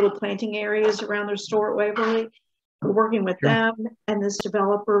little planting areas around their store at Waverly. We're working with them and this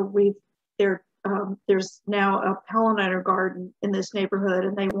developer. There's now a pollinator garden in this neighborhood,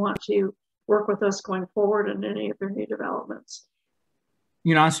 and they want to work with us going forward in any of their new developments.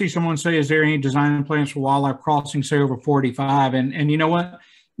 You know, I see someone say, is there any design plans for wildlife crossings, say, over 45? And you know what?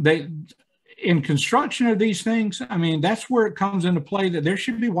 In construction of these things, I mean, that's where it comes into play, that there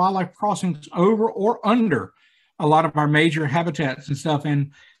should be wildlife crossings over or under a lot of our major habitats and stuff.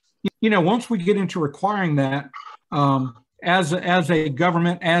 And, you know, once we get into requiring that as a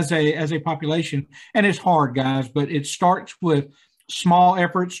government, as a population, and it's hard, guys, but it starts with small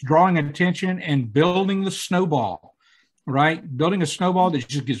efforts, drawing attention, and building the snowball. Right? Building a snowball that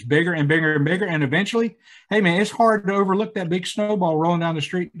just gets bigger and bigger and bigger. And eventually, hey man, it's hard to overlook that big snowball rolling down the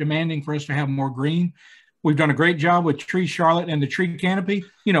street, demanding for us to have more green. We've done a great job with Tree Charlotte and the tree canopy.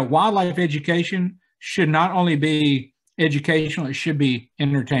 You know, wildlife education should not only be educational, it should be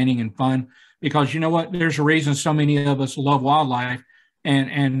entertaining and fun, because you know what? There's a reason so many of us love wildlife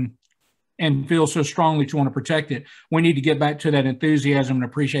and feel so strongly to want to protect it. We need to get back to that enthusiasm and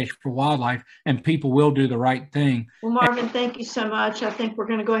appreciation for wildlife, and people will do the right thing. Well, Marvin, thank you so much. I think we're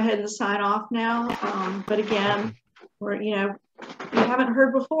going to go ahead and sign off now. But again, you haven't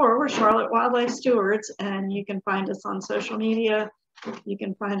heard before, we're Charlotte Wildlife Stewards, and you can find us on social media. You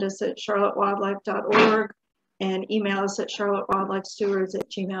can find us at charlottewildlife.org. and email us at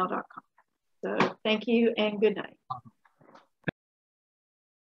charlottewildlifestewards@gmail.com. So thank you and good night.